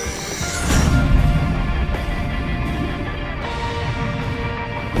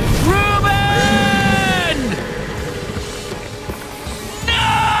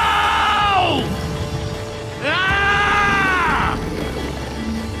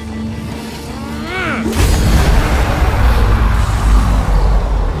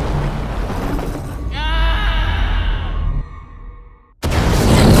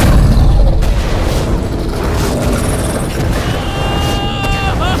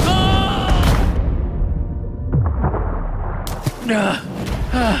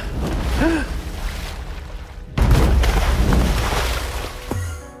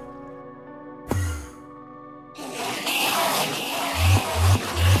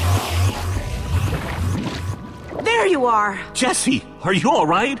 There you are! Jesse, are you all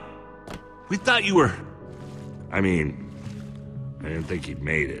right? We thought you were... I mean, I didn't think you'd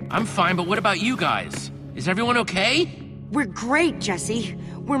made it. I'm fine, but what about you guys? Is everyone okay? We're great, Jesse.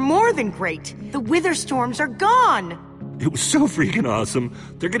 We're more than great. The wither storms are gone! It was so freaking awesome.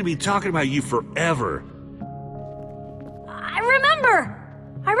 They're gonna be talking about you forever. I remember!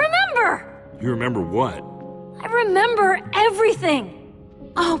 You remember what? I remember everything!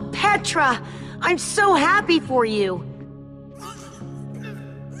 Oh, Petra! I'm so happy for you!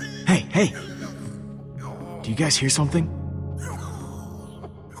 Hey! Do you guys hear something?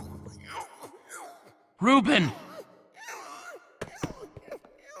 Reuben!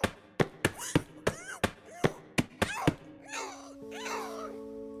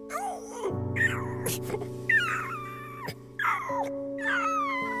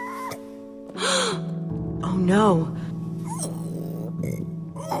 Oh no.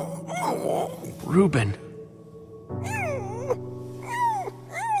 Reuben.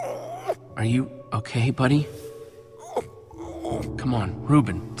 Are you okay, buddy? Come on,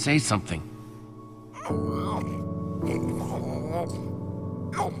 Reuben, say something.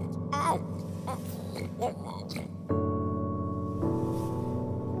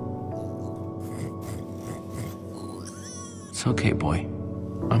 It's okay, boy.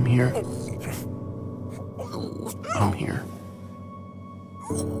 I'm here. I'm here.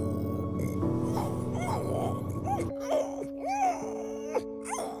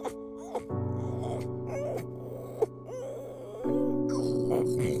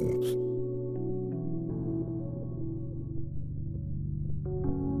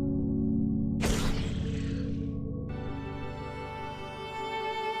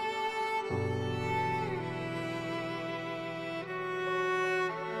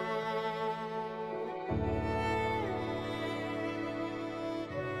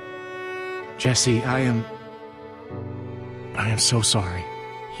 Jesse, I am so sorry.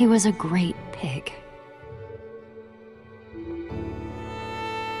 He was a great pig.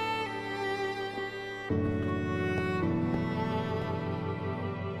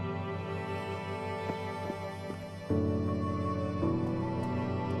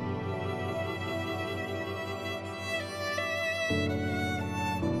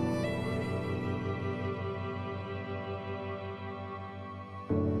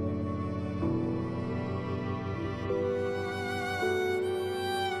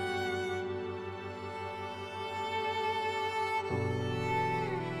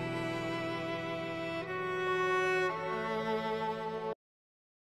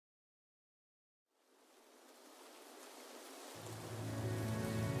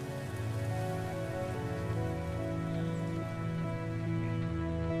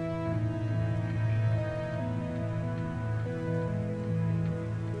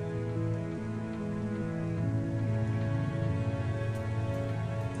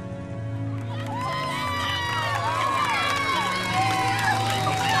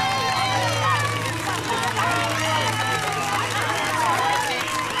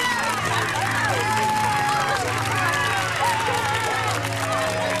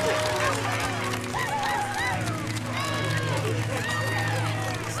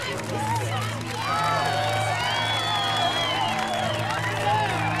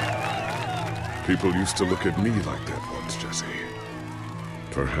 People used to look at me like that once, Jesse.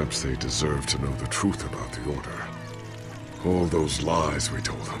 Perhaps they deserve to know the truth about the Order. All those lies we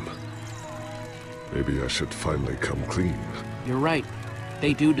told them. Maybe I should finally come clean. You're right.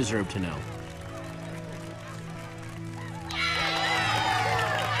 They do deserve to know.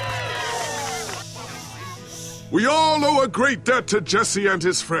 We all owe a great debt to Jesse and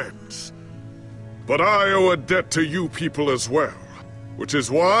his friends. But I owe a debt to you people as well. Which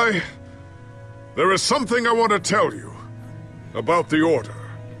is why there is something I want to tell you about the Order.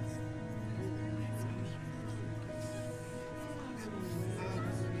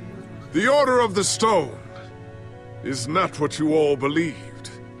 The Order of the Stone is not what you all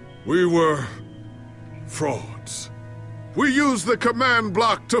believed. We were frauds. We used the command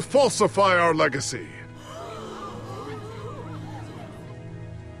block to falsify our legacy.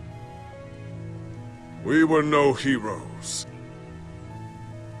 We were no heroes.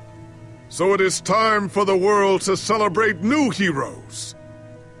 So it is time for the world to celebrate new heroes.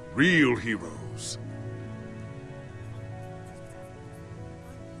 Real heroes.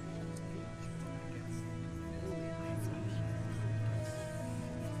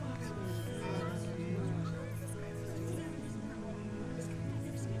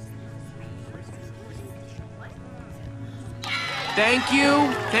 Thank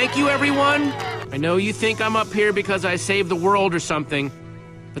you. Thank you, everyone. I know you think I'm up here because I saved the world or something.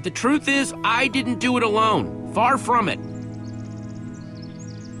 But the truth is, I didn't do it alone. Far from it.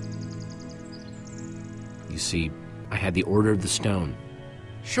 You see, I had the Order of the Stone.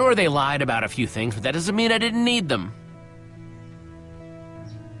 Sure, they lied about a few things, but that doesn't mean I didn't need them.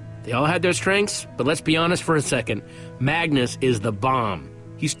 They all had their strengths, but let's be honest for a second. Magnus is the bomb.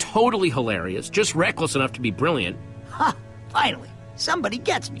 He's totally hilarious, just reckless enough to be brilliant. Ha! Finally, somebody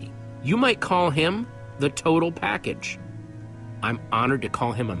gets me. You might call him the total package. I'm honored to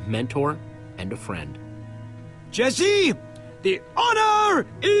call him a mentor and a friend. Jesse, the honor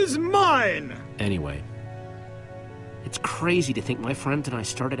is mine! Anyway, it's crazy to think my friends and I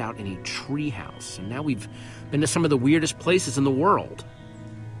started out in a treehouse, and now we've been to some of the weirdest places in the world.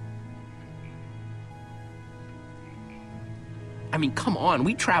 I mean, come on,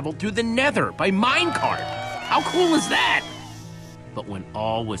 we traveled through the Nether by minecart. How cool is that? But when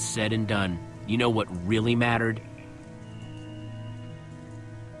all was said and done, you know what really mattered?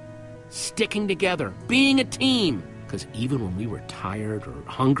 Sticking together, being a team. Because even when we were tired or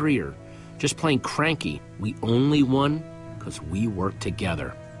hungry or just plain cranky, we only won because we worked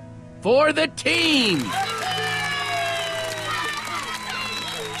together. For the team!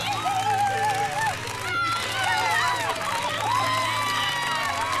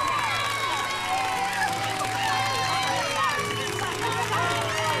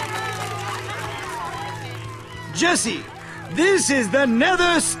 Jesse, this is the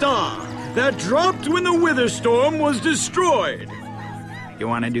Nether Star that dropped when the Wither Storm was destroyed. You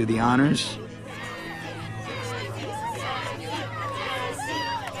want to do the honors?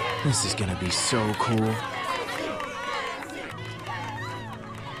 This is gonna be so cool.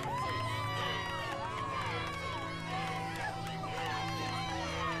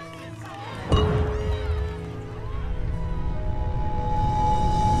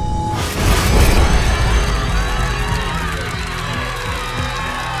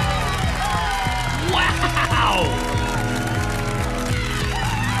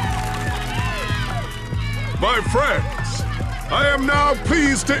 My friends, I am now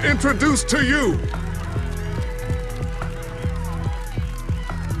pleased to introduce to you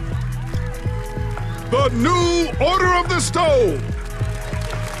the new Order of the Stone.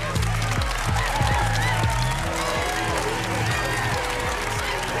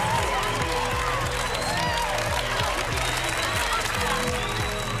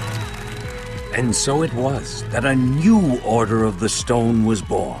 And so it was that a new Order of the Stone was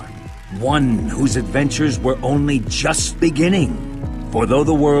born. One whose adventures were only just beginning. For though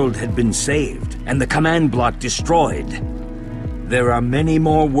the world had been saved and the command block destroyed, there are many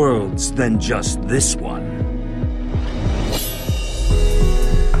more worlds than just this one.